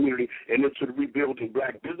Black community and into the rebuilding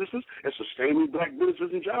Black businesses and sustaining Black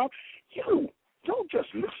businesses and jobs. You don't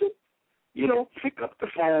just listen. Pick up the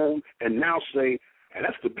phone and now say, and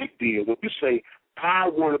that's the big deal, when you say, I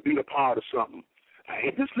want to be a part of something. I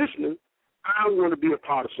ain't just listening. I want to be a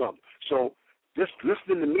part of something. So just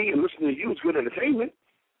listening to me and listening to you is good entertainment.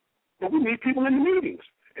 But we need people in the meetings.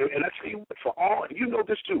 And I tell you what, for all, you know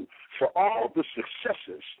this too, for all the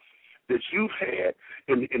successes that you've had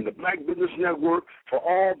in the Black Business Network, for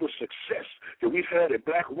all the success that we've had at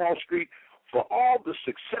Black Wall Street, for all the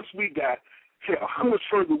success we got, hell, how much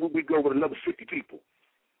further would we go with another 50 people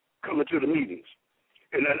coming to the meetings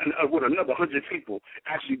and with another 100 people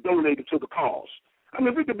actually donating to the cause? I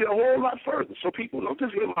mean, we could be a whole lot further. So people don't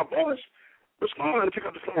just hear my voice, respond and pick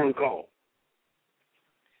up the phone and call.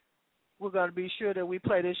 We're going to be sure that we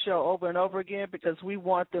play this show over and over again because we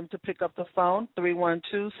want them to pick up the phone,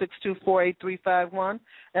 312-624-8351,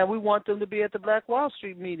 and we want them to be at the Black Wall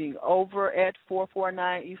Street meeting over at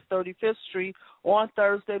 449 East 35th Street on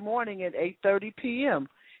Thursday morning at 8:30 p.m.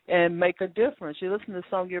 and make a difference. You listen to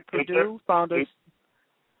Sonja Perdue, founder,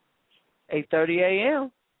 8:30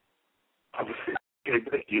 a.m. Okay,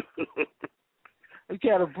 thank you. We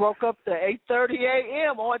kind of broke up to 8:30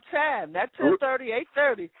 a.m. on time. Not 10:30,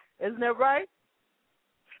 8:30. Isn't that right?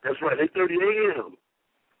 That's right, 8:30 a.m.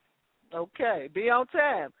 Okay, be on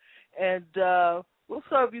time. And we'll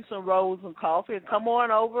serve you some rolls and coffee and come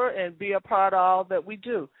on over and be a part of all that we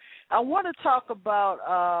do. I want to talk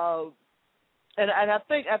about, and I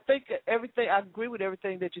think everything, I agree with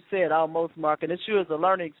everything that you said almost, Mark, and it sure is a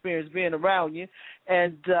learning experience being around you.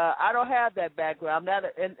 And I don't have that background. I'm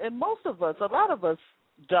not, and most of us, a lot of us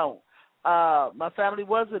don't. My family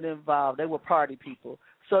wasn't involved. They were party people.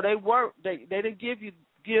 So they didn't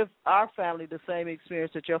give our family the same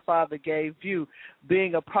experience that your father gave you,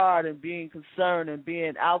 being a part and being concerned and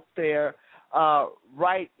being out there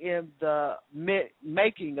right in the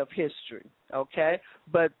making of history, okay?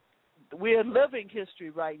 But we're living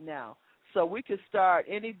history right now. So we can start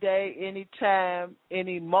any day, any time,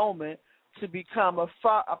 any moment to become a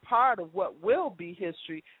part of what will be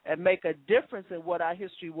history and make a difference in what our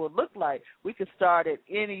history will look like. We can start at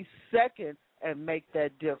any second and make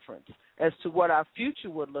that difference as to what our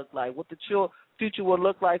future would look like, what the future will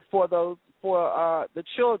look like for the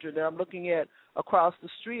children that I'm looking at across the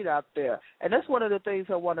street out there. And that's one of the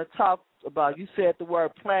things I want to talk about. You said the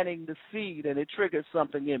word planting the seed, and it triggered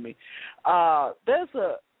something in me. There's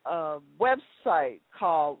a website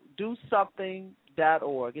called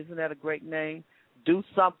DoSomething.org. Isn't that a great name? Do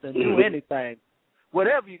something, do anything.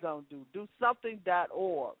 whatever you're going to do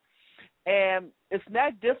something.org. And it's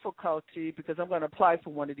not difficulty because I'm going to apply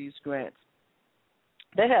for one of these grants.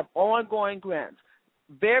 They have ongoing grants,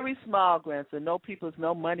 very small grants, and there's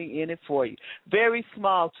no money in it for you. Very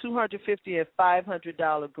small, $250 and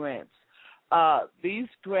 $500 grants. These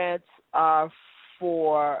grants are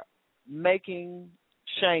for making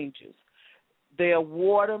changes. They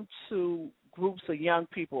award them to groups of young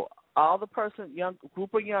people.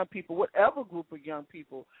 Group of young people, whatever group of young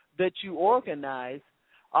people that you organize,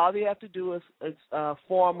 all they have to do is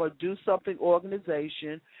form a do something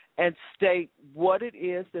organization and state what it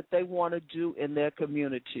is that they want to do in their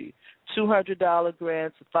community. $200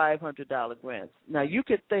 grants, $500 grants. Now you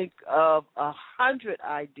could think of 100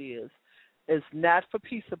 ideas. It's not for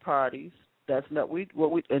pizza parties. That's not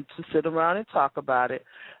what we and to sit around and talk about it.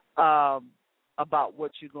 About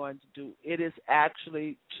what you're going to do. It is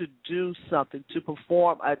actually to do something, to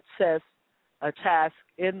perform a task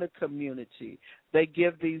in the community. They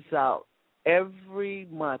give these out every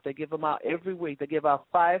month. They give them out every week. They give out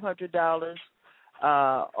 $500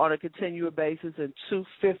 on a continual basis and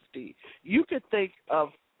 $250. You could think of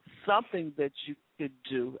something that you could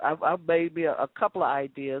do. I've made me a couple of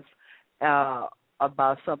ideas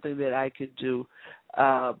about something that I could do.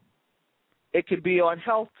 It could be on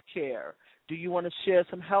health care. Do you want to share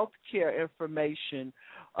some health care information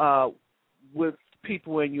with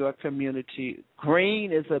people in your community?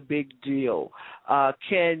 Green is a big deal.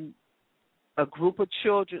 Can a group of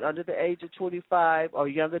children under the age of 25 or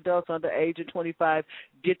young adults under the age of 25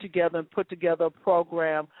 get together and put together a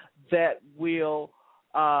program that will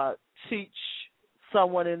teach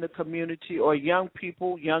someone in the community or young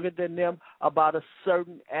people younger than them about a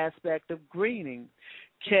certain aspect of greening?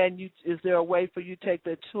 Is there a way for you to take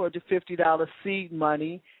the $250 seed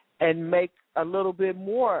money and make a little bit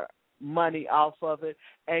more money off of it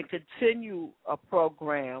and continue a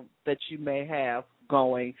program that you may have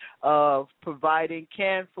going of providing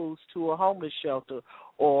canned foods to a homeless shelter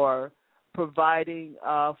or providing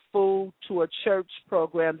food to a church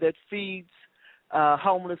program that feeds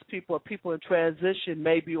homeless people or people in transition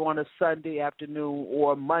maybe on a Sunday afternoon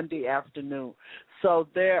or Monday afternoon. So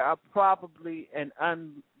there's probably an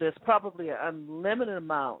unlimited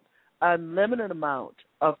amount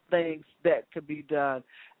of things that could be done.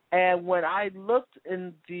 And when I looked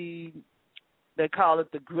in they call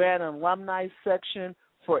it the Grant Alumni section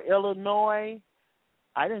for Illinois,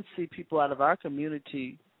 I didn't see people out of our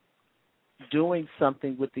community doing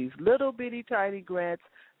something with these little bitty tiny grants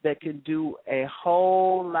that can do a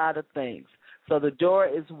whole lot of things. So the door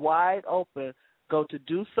is wide open. Go to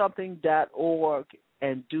dosomething.org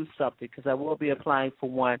and do something because I will be applying for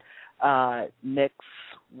one next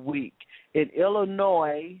week. In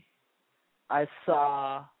Illinois, I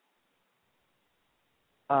saw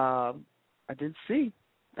I didn't see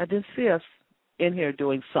us in here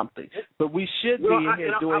doing something, but we should be in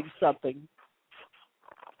here doing something.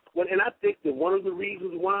 Well, and I think that one of the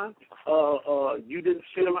reasons why you didn't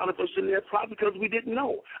see a lot of us in there probably because we didn't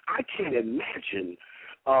know. I can't imagine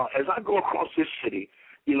as I go across this city,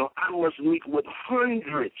 I must meet with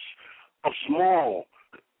hundreds of small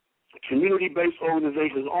community-based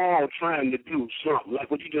organizations all trying to do something,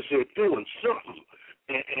 like what you just said, doing something.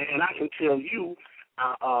 And I can tell you,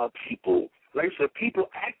 people, like I said, people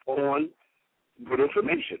act on good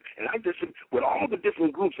information. And I just, with all the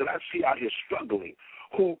different groups that I see out here struggling,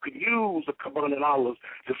 who could use a couple $100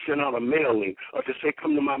 to send out a mailing or to say,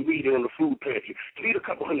 come to my meeting in the food pantry. You need a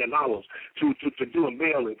couple $100 to do a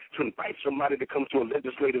mailing, to invite somebody to come to a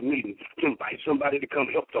legislative meeting, to invite somebody to come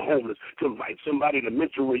help the homeless, to invite somebody to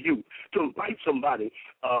mentor a youth, to invite somebody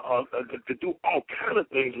to do all kind of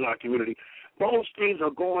things in our community. Those things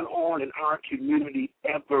are going on in our community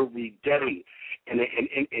every day. And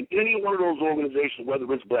any one of those organizations,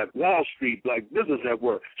 whether it's Black Wall Street, Black Business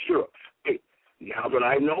Network, sure, hey, now that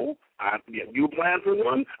I know, you plan for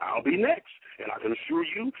one, I'll be next. And I can assure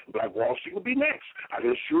you, Black Wall Street will be next. I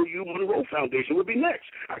can assure you, Monroe Foundation will be next.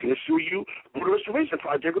 I can assure you, Border Restoration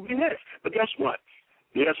Project will be next. But guess what?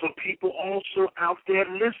 There's some people also out there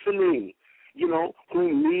listening,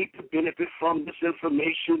 who need to benefit from this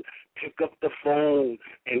information. Pick up the phone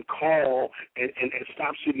and call and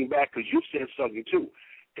stop sitting back, because you said something too.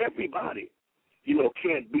 Everybody,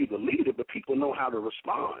 can't be the leader, but people know how to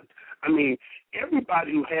respond. I mean,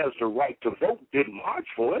 everybody who has the right to vote didn't march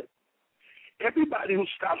for it. Everybody who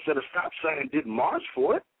stops at a stop sign didn't march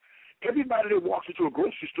for it. Everybody that walks into a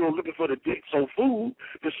grocery store looking for the dates on food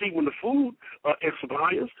to see when the food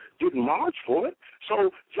expires didn't march for it. So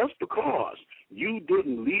just because you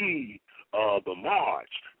didn't lead the march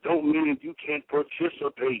don't mean you can't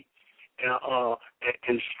participate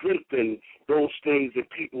and strengthen those things that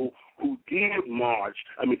people who did march.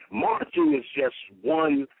 I mean, marching is just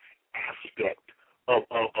one aspect of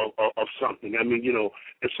something. I mean,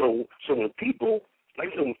 and so when people, like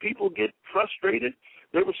I said, when people get frustrated,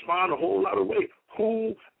 they respond a whole lot of ways.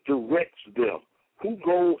 Who directs them? Who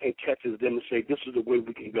go and catches them and say, this is the way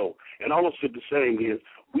we can go? And all I'm saying is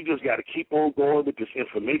we just got to keep on going with this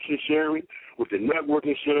information sharing, with the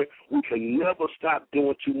networking sharing. We can never stop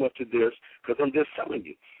doing too much of this because I'm just telling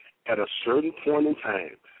you, at a certain point in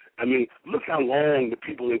time, I mean, look how long the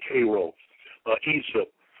people in Cairo,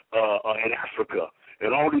 Egypt, and Africa,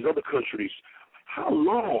 and all these other countries, how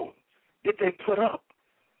long did they put up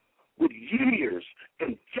with years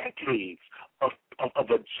and decades of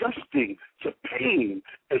adjusting to pain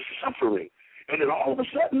and suffering? And then all of a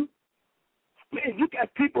sudden, man, you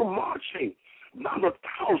got people marching, not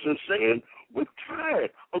 1,000, saying, we're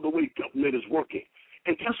tired of the way government is working.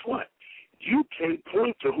 And guess what? You can't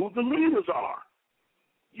point to who the leaders are.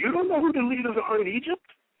 You don't know who the leaders are in Egypt.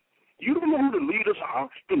 You don't know who the leaders are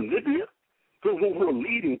in Libya, who are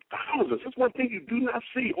leading thousands. That's one thing you do not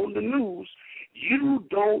see on the news. You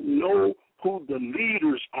don't know who the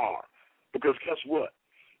leaders are. Because guess what?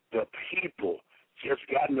 The people just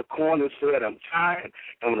got in the corner and said, I'm tired.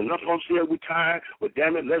 And when enough of them said we're tired, well,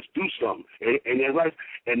 damn it, let's do something. And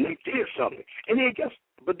they did something. And then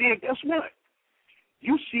guess what?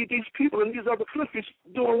 You see these people in these other countries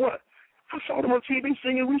doing what? I saw them on TV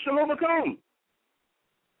singing We Shall Overcome.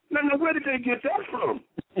 Now, where did they get that from?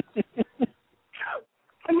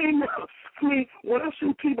 I mean, when I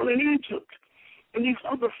see people in Egypt and these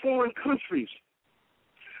other foreign countries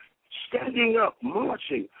standing up,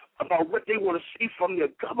 marching about what they want to see from their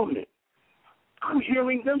government, I'm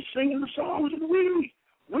hearing them singing the songs of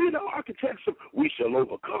we're the architects of We Shall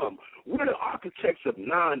Overcome. We're the architects of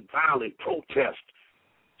nonviolent protest.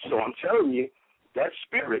 So I'm telling you, that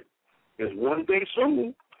spirit is one day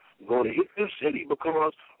soon going to hit this city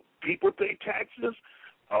because people pay taxes.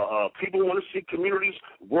 People want to see communities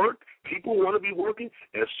work. People want to be working.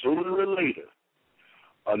 And sooner or later,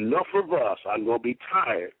 enough of us are going to be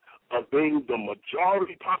tired of being the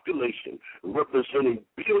majority population representing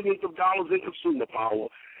billions of dollars in consumer power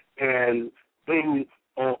and being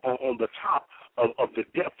on the top of the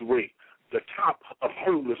death rate, the top of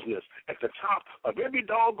homelessness, at the top of every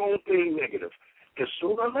doggone thing negative. And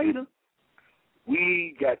sooner or later,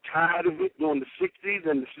 we got tired of it during the 60s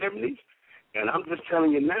and the 70s, and I'm just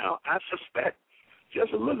telling you now, I suspect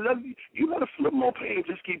just a little, you got to flip more pain,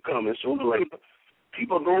 just keep coming. Sooner or later,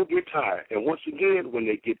 people are going to get tired. And once again, when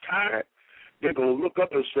they get tired, they're going to look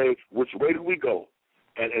up and say, which way do we go?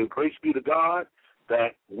 And grace be to God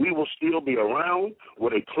that we will still be around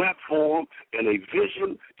with a platform and a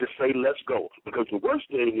vision to say, let's go. Because the worst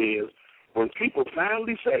thing is when people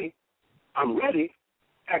finally say, I'm ready,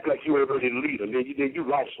 act like you ain't ready to lead them, then you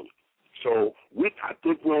lost them. So I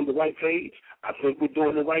think we're on the right page. I think we're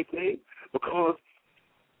doing the right thing because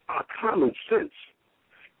our common sense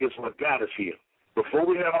is what got us here. Before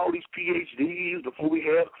we had all these PhDs, before we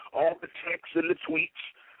had all the texts and the tweets,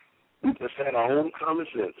 we just had our own common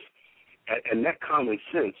sense. And that common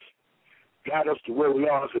sense got us to where we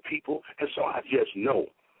are as a people. And so I just know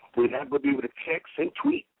we're not going to be able to text and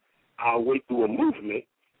tweet our way through a movement.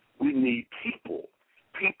 We need people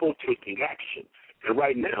taking action. And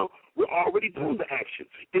right now, we're already doing the action.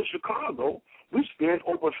 In Chicago, we spend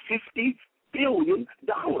over $50 billion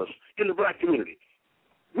in the black community.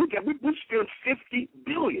 We spend $50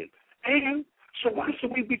 billion. And so why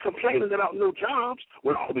should we be complaining about no jobs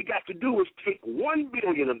when all we got to do is take $1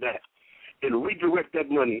 billion of that and redirect that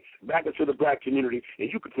money back into the black community, and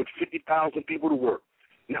you could put 50,000 people to work.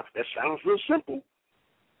 Now, that sounds real simple.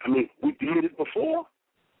 I mean, we did it before.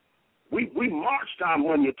 We marched our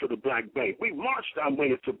money into the black bank. We marched our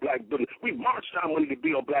money into black buildings. We marched our money to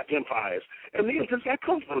build black empires. And then just got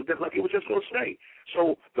comfortable, just like it was just going to stay.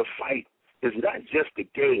 So the fight is not just a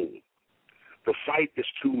game. The fight is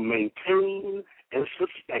to maintain and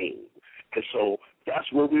sustain. And so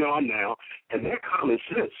that's where we are now. And that common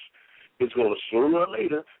sense is going to sooner or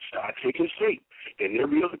later start taking shape. In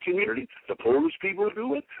every other community, the Polish people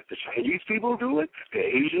do it, the Chinese people do it, the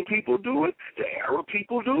Asian people do it, the Arab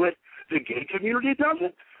people do it, the gay community does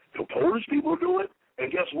it, the Polish people do it,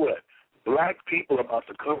 and guess what? Black people are about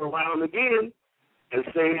to come around again and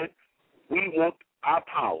saying, we want our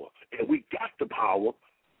power, and we got the power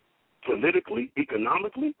politically,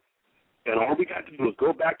 economically, and all we got to do is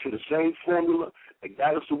go back to the same formula that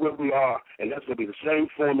got us to where we are, and that's going to be the same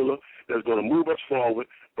formula that's going to move us forward,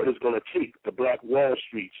 but it's going to take the black Wall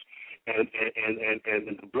Streets and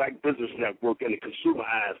the Black Business Network and the Consumer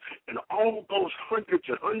Eyes and all those hundreds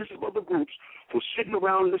and hundreds of other groups who are sitting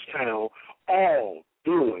around this town all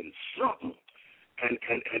doing something. And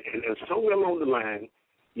somewhere along the line,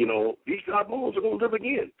 you know, these job bones are going to live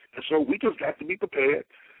again. And so we just got to be prepared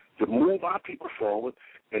to move our people forward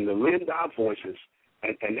and to lend our voices,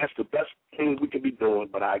 and that's the best thing we can be doing.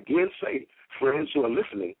 But I again say, friends who are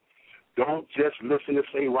listening, don't just listen and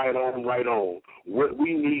say right on, right on. What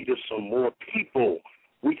we need is some more people.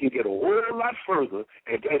 We can get a whole lot further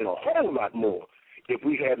and gain a whole lot more if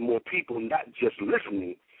we had more people not just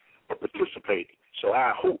listening but participating. So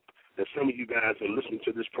I hope that some of you guys are listening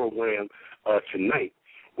to this program tonight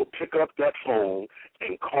will pick up that phone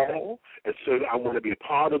and call and say, I want to be a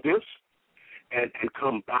part of this, and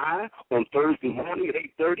come by on Thursday morning at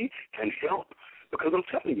 8:30 and help. Because I'm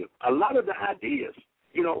telling you, a lot of the ideas,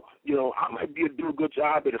 you know, I might do a good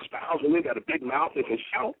job at espousing. They got a big mouth and can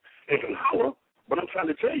shout and can holler, but I'm trying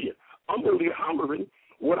to tell you, I'm going to be hollering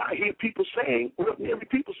what I hear people saying, ordinary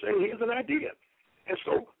people saying, here's an idea. And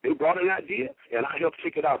so they brought an idea, and I helped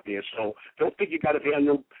take it out there. So don't think you got to have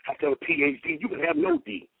to have a PhD. You can have no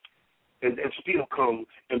D and still come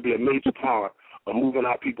and be a major part of moving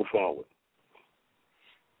our people forward.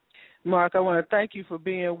 Mark, I want to thank you for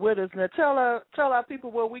being with us. Now, tell our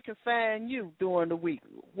people where we can find you during the week.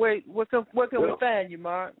 Where can we find you,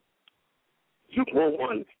 Mark? You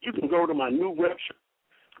can go to my new website.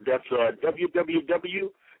 That's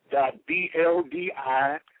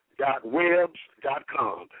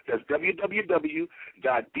www.bldI.webs.com. That's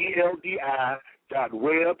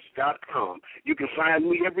www.bldI.webs.com. You can find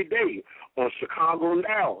me every day on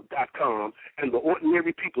ChicagoNow.com and the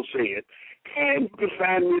Ordinary People Say It. And you can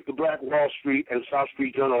find me at the Black Wall Street and South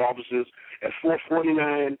Street Journal offices at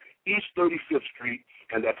 449 East 35th Street,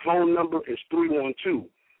 and that phone number is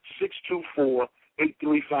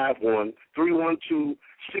 312-624-8351,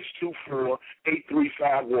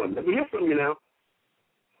 312-624-8351. Let me hear from you now.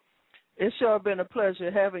 It's sure been a pleasure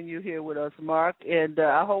having you here with us, Mark, and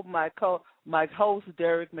I hope my host,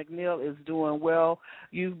 Derek McNeil, is doing well.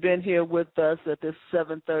 You've been here with us at this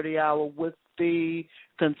 7:30 hour with the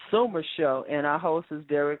Consumer Show, and our host is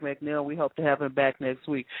Derek McNeil. We hope to have him back next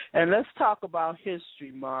week. And let's talk about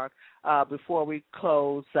history, Mark, before we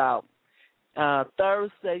close out.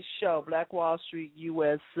 Thursday's show, Black Wall Street,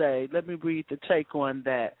 USA. Let me read the take on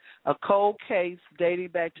that. A cold case dating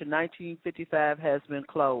back to 1955 has been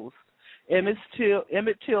closed. Emmett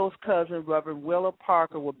Till's cousin, Reverend Willa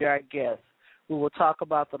Parker, will be our guest. We will talk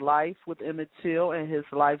about the life with Emmett Till and his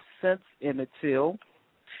life since Emmett Till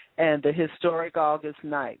and the historic August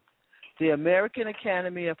 9th. The American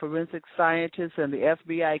Academy of Forensic Scientists and the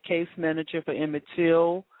FBI case manager for Emmett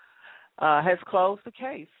Till has closed the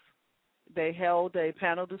case. They held a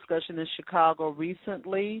panel discussion in Chicago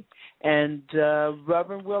recently, and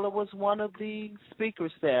Reverend Willa was one of the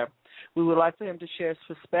speakers there. We would like for him to share his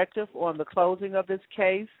perspective on the closing of this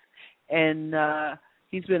case, and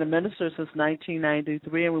he's been a minister since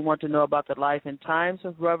 1993, and we want to know about the life and times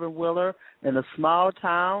of Reverend Willa in the small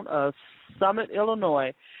town of Summit,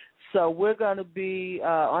 Illinois. So we're going to be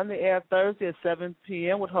on the air Thursday at 7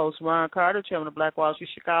 p.m. with host Ron Carter, chairman of Black Wall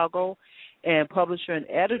Street Chicago, and publisher and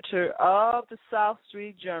editor of the South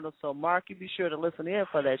Street Journal. So, Mark, you be sure to listen in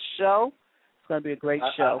for that show. It's going to be a great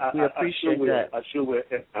show. We appreciate that. I sure will.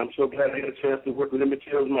 I'm so glad I had a chance to work with Emmett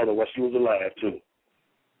Till's mother while she was alive, too.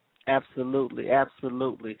 Absolutely,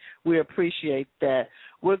 absolutely. We appreciate that.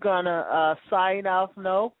 We're going to sign off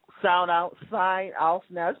now.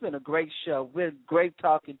 It's been a great show. We're great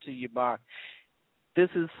talking to you, Mark. This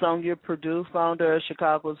is Sonja Perdue, founder of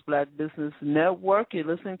Chicago's Black Business Network. You're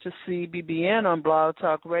listening to CBBN on Blog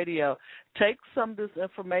Talk Radio. Take some of this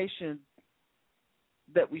information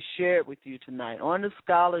that we shared with you tonight on the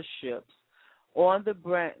scholarships, on the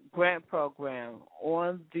grant program,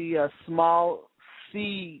 on the small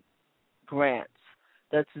seed grants.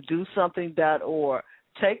 That's DoSomething.org.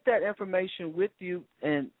 Take that information with you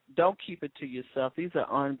and don't keep it to yourself. These are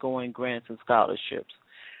ongoing grants and scholarships.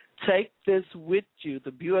 Take this with you.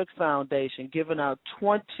 The Buick Foundation giving out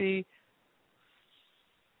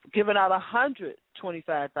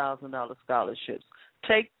 $125,000 scholarships.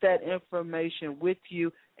 Take that information with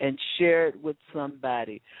you and share it with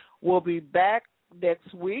somebody. We'll be back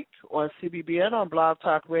next week on CBBN on Blog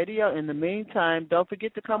Talk Radio. In the meantime, don't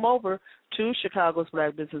forget to come over to Chicago's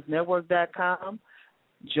BlackBusinessNetwork.com.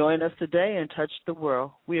 Join us today and touch the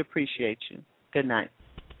world. We appreciate you. Good night.